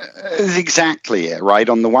 Exactly it, right?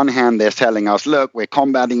 On the one hand, they're telling us, look, we're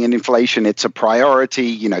combating inflation. It's a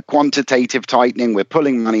priority, quantitative tightening. We're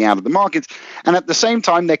pulling money out of the markets. And at the same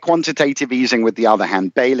time, they're quantitative easing with the other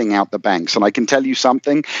hand, bailing out the banks. And I can tell you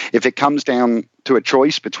something, if it comes down to a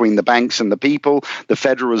choice between the banks and the people, the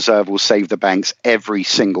Federal Reserve will save the banks every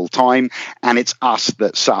single time, and it's us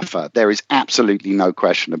that suffer. There is absolutely no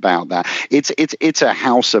question about that. It's a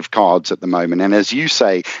house of cards at the moment, and as you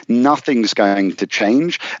say, nothing's going to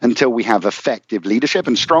change until we have effective leadership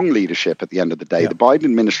and strong leadership at the end of the day. Yeah. The Biden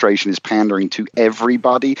administration is pandering to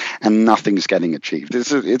everybody, and nothing's getting achieved.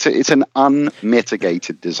 It's an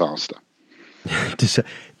unmitigated disaster.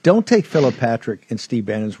 Don't take Philip Patrick and Steve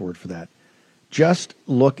Bannon's word for that. Just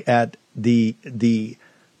look at the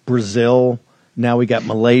Brazil. Now we got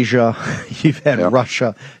Malaysia. You've had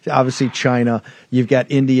Russia, obviously China. You've got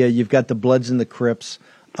India. You've got the Bloods and the Crips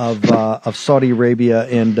of Saudi Arabia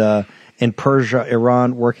and Persia,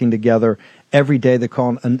 Iran working together every day.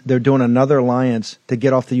 They're doing another alliance to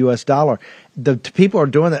get off the U.S. dollar. The people are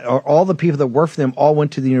doing that. All the people that work for them all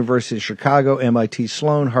went to the University of Chicago, MIT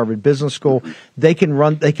Sloan, Harvard Business School. They've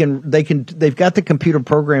got the computer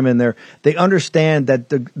program in there. They understand that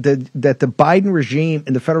the Biden regime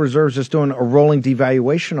and the Federal Reserve is just doing a rolling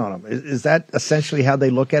devaluation on them. Is that essentially how they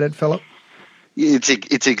look at it, Philip?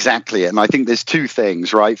 It's exactly it. And I think there's two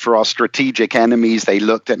things, right? For our strategic enemies, they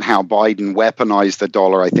looked at how Biden weaponized the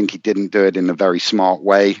dollar. I think he didn't do it in a very smart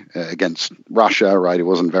way against Russia, right? It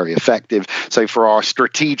wasn't very effective. So for our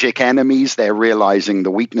strategic enemies, they're realizing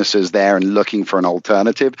the weaknesses there and looking for an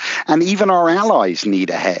alternative. And even our allies need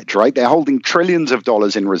a hedge, right? They're holding trillions of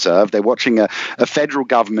dollars in reserve. They're watching a federal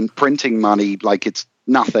government printing money like it's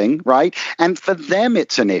nothing, right? And for them,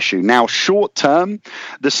 it's an issue. Now, short term,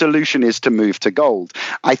 the solution is to move to gold.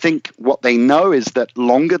 I think what they know is that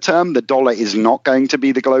longer term, the dollar is not going to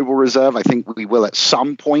be the global reserve. I think we will at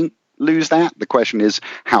some point lose that. The question is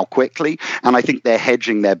how quickly. And I think they're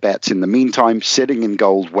hedging their bets in the meantime, sitting in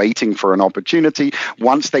gold, waiting for an opportunity.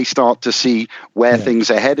 Once they start to see where things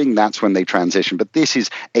are heading, that's when they transition. But this is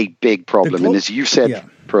a big problem. And as you've said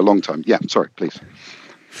for a long time. Yeah, sorry, please.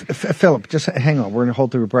 Philip, just hang on. We're going to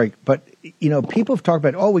hold through a break. But, people have talked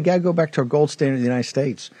about, we got to go back to our gold standard in the United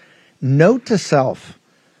States. Note to self,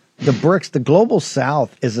 the BRICS, the global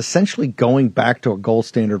south, is essentially going back to a gold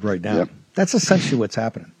standard right now. Yep. That's essentially what's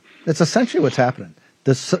happening.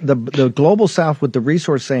 The global south with the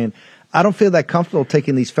resource saying, I don't feel that comfortable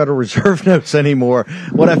taking these Federal Reserve notes anymore.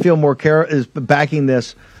 What I feel more care is backing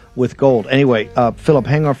this with gold. Anyway, Philip,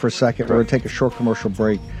 hang on for a second. We're going to take a short commercial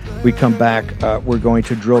break. We come back. We're going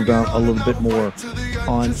to drill down a little bit more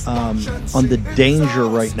on the danger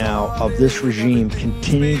right now of this regime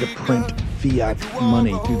continuing to print fiat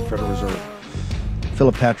money through the Federal Reserve.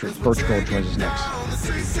 Philip Patrick, Birch Gold, joins us next.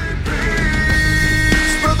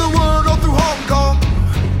 Spread the word all through Hong Kong.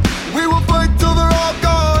 We will fight till they're all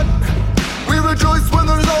gone. We rejoice when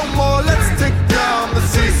there's no more. Let's take down the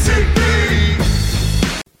CCP.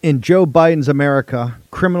 In Joe Biden's America,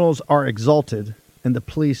 criminals are exalted and the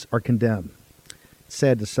police are condemned. It's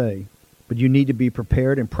sad to say, but you need to be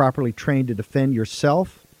prepared and properly trained to defend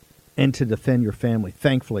yourself and to defend your family.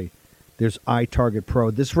 Thankfully, there's iTarget Pro.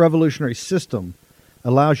 This revolutionary system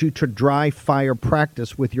allows you to dry fire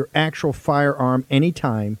practice with your actual firearm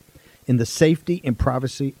anytime in the safety and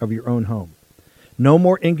privacy of your own home. No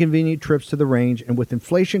more inconvenient trips to the range, and with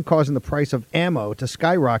inflation causing the price of ammo to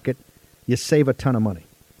skyrocket, you save a ton of money.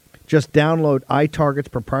 Just download iTarget's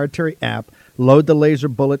proprietary app, load the laser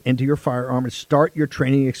bullet into your firearm, and start your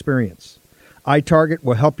training experience. iTarget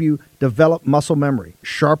will help you develop muscle memory,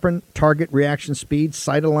 sharpen target reaction speed,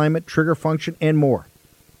 sight alignment, trigger function, and more.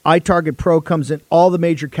 iTarget Pro comes in all the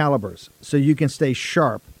major calibers, so you can stay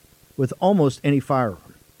sharp with almost any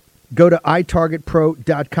firearm. Go to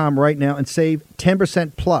itargetpro.com right now and save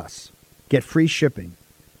 10% plus. Get free shipping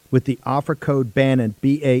with the offer code BANNON,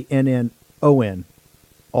 BANNON,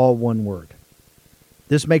 all one word.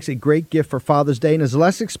 This makes a great gift for Father's Day and is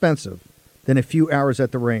less expensive than a few hours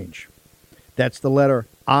at the range. That's the letter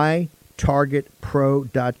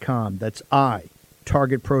itargetpro.com. That's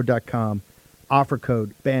itargetpro.com. Offer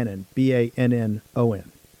code BANNON, BANNON.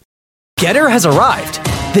 Getter has arrived.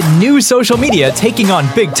 The new social media taking on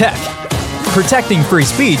big tech, protecting free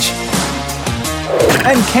speech,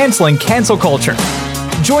 and canceling cancel culture.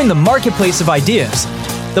 Join the marketplace of ideas.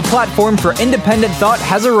 The platform for independent thought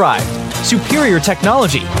has arrived. Superior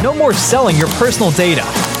technology. No more selling your personal data.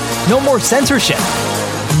 No more censorship.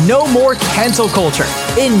 No more cancel culture.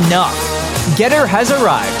 Enough. Getter has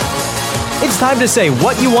arrived. It's time to say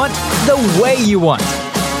what you want, the way you want.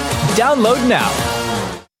 Download now.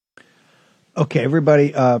 Okay,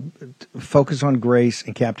 everybody, focus on Grace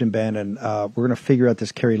and Captain Bannon. We're going to figure out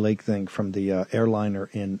this Kari Lake thing from the airliner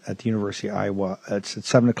at the University of Iowa. It's at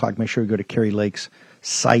 7 o'clock. Make sure you go to Kari Lake's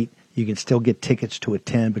site. You can still get tickets to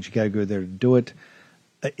attend, but you got to go there to do it.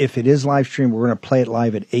 If it is live stream, we're going to play it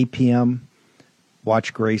live at 8 p.m.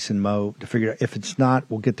 Watch Grace and Mo to figure it out. If it's not,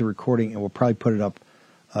 we'll get the recording, and we'll probably put it up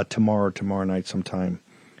tomorrow night sometime.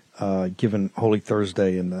 Given Holy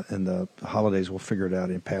Thursday and the holidays, we'll figure it out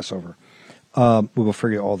in Passover. We will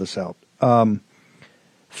figure all this out.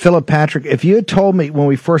 Philip Patrick, if you had told me when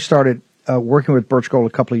we first started working with Birch Gold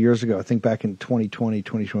a couple of years ago, I think back in 2020,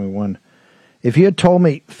 2021, if you had told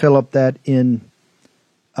me, Philip, that in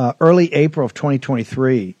early April of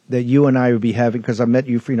 2023, that you and I would be having, because I met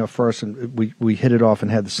you first, and we hit it off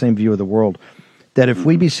and had the same view of the world, that if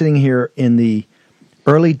we'd be sitting here in the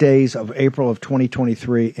early days of April of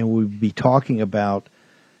 2023 and we'd be talking about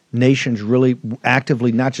nations really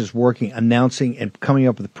actively, not just working, announcing and coming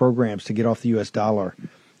up with programs to get off the U.S. dollar,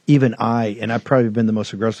 even I've probably been the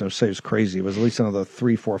most aggressive, I would say it was crazy. It was at least another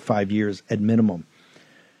 3, 4, 5 years at minimum.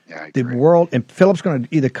 Yeah, the world, and Philip's going to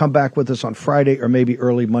either come back with us on Friday or maybe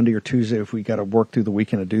early Monday or Tuesday if we got to work through the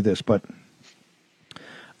weekend to do this, but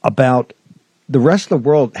about the rest of the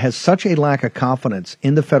world has such a lack of confidence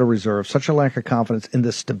in the Federal Reserve, such a lack of confidence in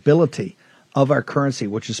the stability of our currency,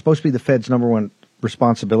 which is supposed to be the Fed's number one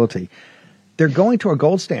responsibility. They're going to a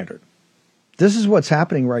gold standard. This is what's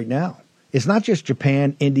happening right now. It's not just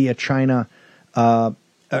Japan, India, China,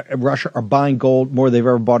 Russia are buying gold more than they've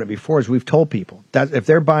ever bought it before, as we've told people. That if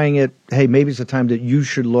they're buying it, hey, maybe it's a time that you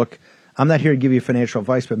should look. I'm not here to give you financial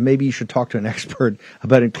advice, but maybe you should talk to an expert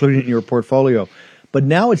about including it in your portfolio. But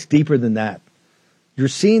now it's deeper than that. You're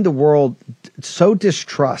seeing the world so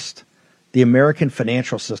distrust the American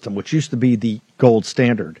financial system, which used to be the gold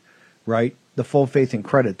standard, right? The full faith and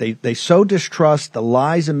credit. They so distrust the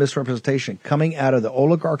lies and misrepresentation coming out of the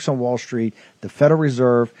oligarchs on Wall Street, the Federal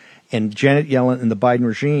Reserve, and Janet Yellen and the Biden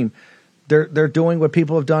regime. They're doing what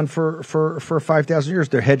people have done for 5,000 years.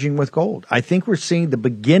 They're hedging with gold. I think we're seeing the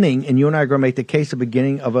beginning, and you and I are going to make the case, the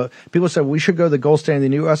beginning of people said we should go to the gold standard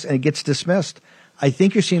in the U.S., and it gets dismissed. I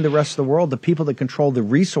think you're seeing the rest of the world, the people that control the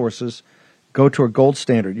resources, go to a gold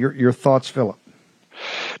standard. Your thoughts, Philip?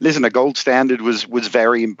 Listen, a gold standard was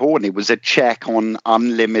very important. It was a check on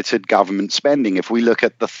unlimited government spending. If we look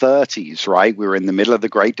at the 30s, right, we were in the middle of the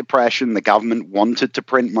Great Depression. The government wanted to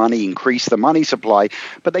print money, increase the money supply,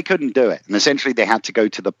 but they couldn't do it. And essentially they had to go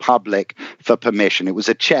to the public for permission. It was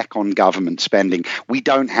a check on government spending. We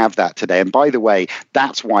don't have that today. And by the way,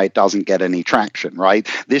 that's why it doesn't get any traction, right?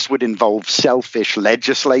 This would involve selfish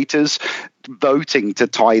legislators voting to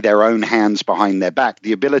tie their own hands behind their back.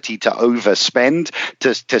 The ability to overspend,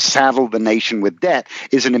 to saddle the nation with debt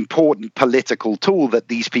is an important political tool that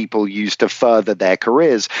these people use to further their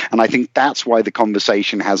careers. And I think that's why the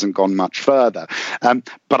conversation hasn't gone much further.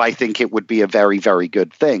 But I think it would be a very, very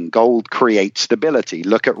good thing. Gold creates stability.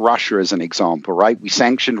 Look at Russia as an example, right? We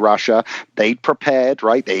sanctioned Russia. They prepared,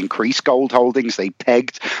 right? They increased gold holdings. They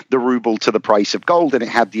pegged the ruble to the price of gold, and it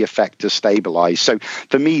had the effect to stabilize. So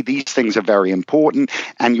for me, these things are very important.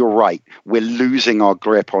 And you're right. We're losing our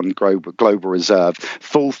grip on global reserve.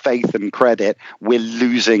 Full faith and credit, we're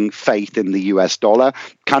losing faith in the US dollar.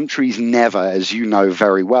 Countries never, as you know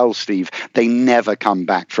very well, Steve, they never come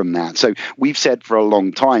back from that. So we've said for a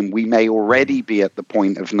long time, we may already be at the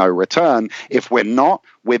point of no return. If we're not,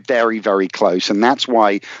 we're very, very close. And that's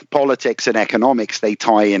why politics and economics, they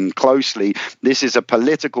tie in closely. This is a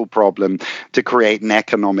political problem to create an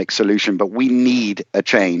economic solution, but we need a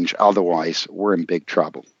change. Otherwise, we're in big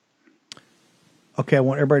trouble. Okay, I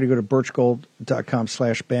want everybody to go to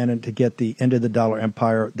birchgold.com/Bannon to get the End of the Dollar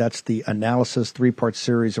Empire. That's the analysis 3-part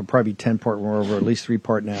series. It'll probably be 10-part. We're over at least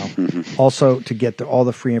 3-part now. Also, to get all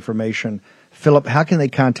the free information. Philip, how can they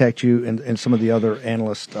contact you and some of the other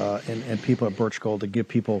analysts and people at Birch Gold to give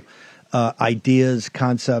people ideas,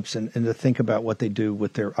 concepts, and to think about what they do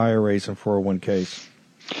with their IRAs and 401ks?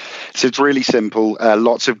 So it's really simple.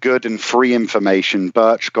 Lots of good and free information.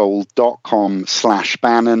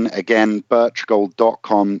 birchgold.com/Bannon. Again,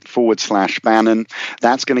 birchgold.com/Bannon.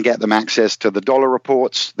 That's going to get them access to the dollar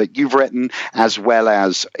reports that you've written, as well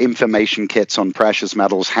as information kits on precious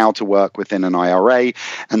metals, how to work within an IRA.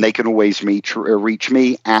 And they can always reach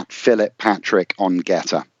me at Philip Patrick on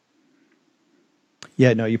Getter.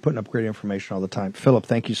 Yeah, no, you're putting up great information all the time. Philip,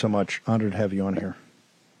 thank you so much. Honored to have you on here.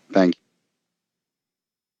 Thank you.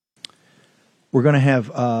 We're going to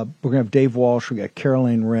have Dave Walsh. We got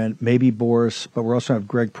Caroline Wren, maybe Boris, but we're also going to have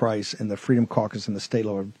Greg Price and the Freedom Caucus and the state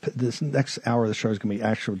level. This next hour of the show is going to be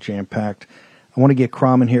actually jam packed. I want to get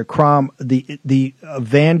Crom in here. Crom, the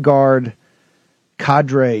vanguard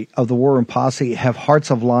cadre of the War Room Posse have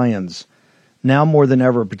hearts of lions now more than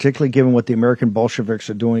ever, particularly given what the American Bolsheviks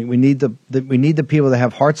are doing. We need the people that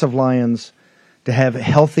have hearts of lions to have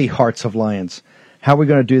healthy hearts of lions. How are we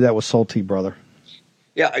going to do that with Salty, brother?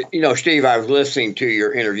 Yeah, Steve, I was listening to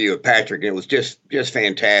your interview with Patrick, and it was just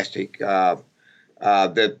fantastic.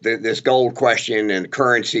 This gold question and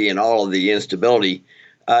currency and all of the instability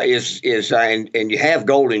is you have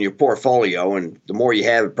gold in your portfolio, and the more you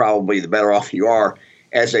have it, probably the better off you are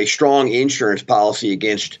as a strong insurance policy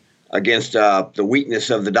against the weakness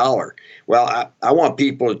of the dollar. Well, I want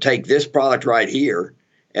people to take this product right here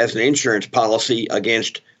as an insurance policy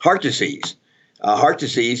against heart disease. Heart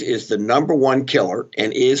disease is the number one killer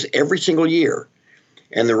and is every single year.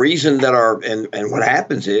 And the reason that and what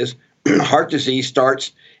happens is heart disease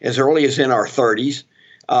starts as early as in our 30s.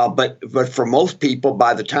 But for most people,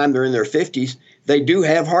 by the time they're in their 50s, they do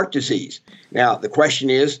have heart disease. Now, the question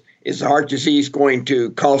is the heart disease going to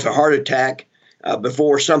cause a heart attack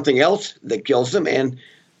before something else that kills them? And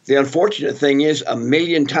the unfortunate thing is 1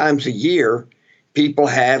 million times a year, people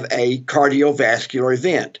have a cardiovascular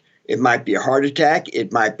event. It might be a heart attack.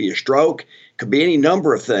 It might be a stroke. It could be any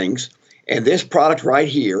number of things. And this product right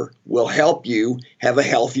here will help you have a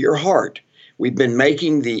healthier heart. We've been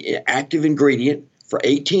making the active ingredient for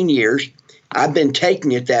 18 years. I've been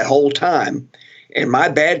taking it that whole time. And my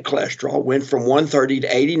bad cholesterol went from 130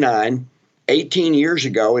 to 89 18 years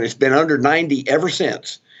ago, and it's been under 90 ever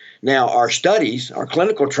since. Now, our studies, our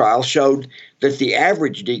clinical trials showed that the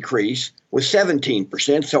average decrease was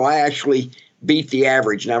 17%. So I actually beat the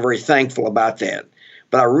average, and I'm very thankful about that.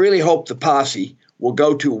 But I really hope the posse will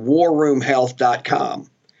go to warroomhealth.com.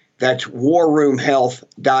 That's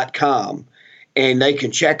warroomhealth.com, and they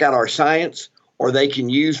can check out our science, or they can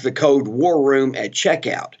use the code WARROOM at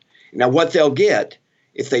checkout. Now, what they'll get,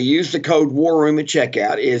 if they use the code WARROOM at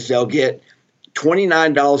checkout, is they'll get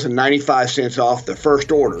 $29.95 off the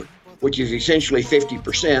first order, which is essentially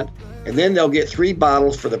 50%. And then they'll get 3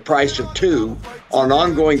 bottles for the price of 2 on an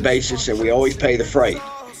ongoing basis, and we always pay the freight.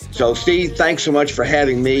 So, Steve, thanks so much for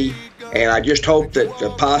having me, and I just hope that the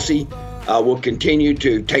posse will continue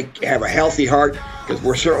to have a healthy heart, because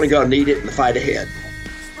we're certainly going to need it in the fight ahead.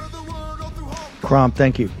 Crom,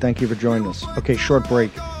 thank you. Thank you for joining us. Okay, short break.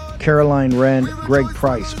 Caroline Wren, Greg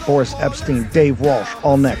Price, Boris Epstein, Dave Walsh,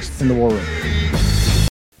 all next in the War Room.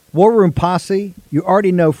 War Room Posse, you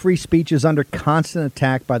already know free speech is under constant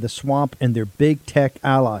attack by the swamp and their big tech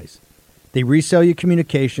allies. They resell your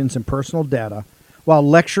communications and personal data while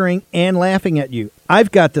lecturing and laughing at you.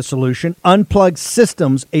 I've got the solution. Unplugged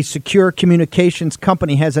Systems, a secure communications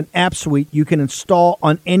company, has an app suite you can install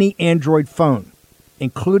on any Android phone,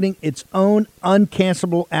 including its own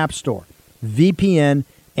uncancelable app store, VPN,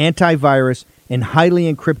 antivirus, and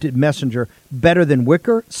highly encrypted messenger, better than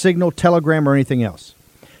Wicker, Signal, Telegram, or anything else.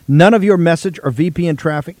 None of your message or VPN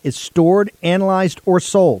traffic is stored, analyzed, or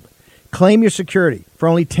sold. Claim your security for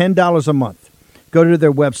only $10 a month. Go to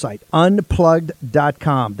their website,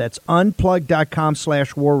 unplugged.com. That's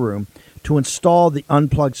unplugged.com/warroom to install the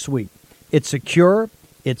Unplugged suite. It's secure,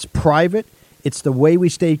 it's private, it's the way we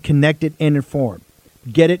stay connected and informed.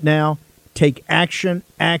 Get it now. Take action,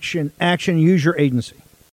 action, action. Use your agency.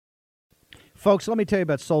 Folks, let me tell you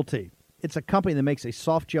about Solti. It's a company that makes a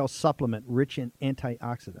soft gel supplement rich in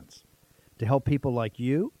antioxidants to help people like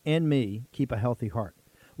you and me keep a healthy heart.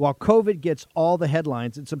 While COVID gets all the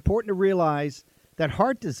headlines, it's important to realize that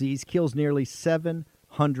heart disease kills nearly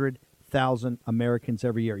 700,000 Americans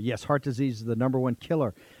every year. Yes, heart disease is the number one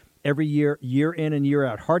killer every year, year in and year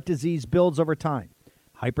out. Heart disease builds over time.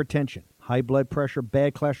 Hypertension, high blood pressure,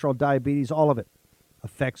 bad cholesterol, diabetes, all of it.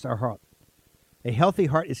 affects our heart. A healthy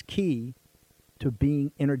heart is key to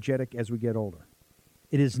being energetic as we get older.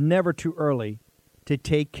 It is never too early to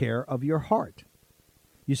take care of your heart.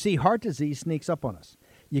 You see, heart disease sneaks up on us.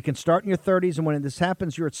 You can start in your 30s, and when this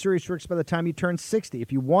happens, you're at serious risk by the time you turn 60.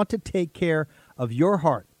 If you want to take care of your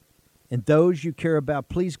heart and those you care about,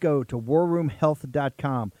 please go to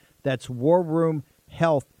warroomhealth.com. That's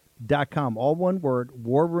warroomhealth.com. All one word,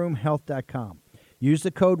 warroomhealth.com. Use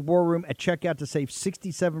the code WARROOM at checkout to save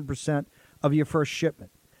 67% of your first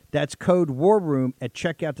shipment. That's code WARROOM at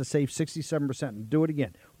checkout to save 67%. And do it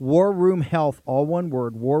again. War Room Health, all one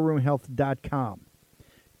word, warroomhealth.com.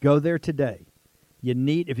 Go there today. You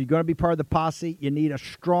need, if you're going to be part of the posse, you need a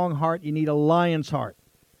strong heart. You need a lion's heart.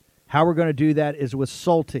 How we're going to do that is with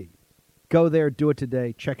Salty. Go there, do it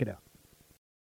today. Check it out.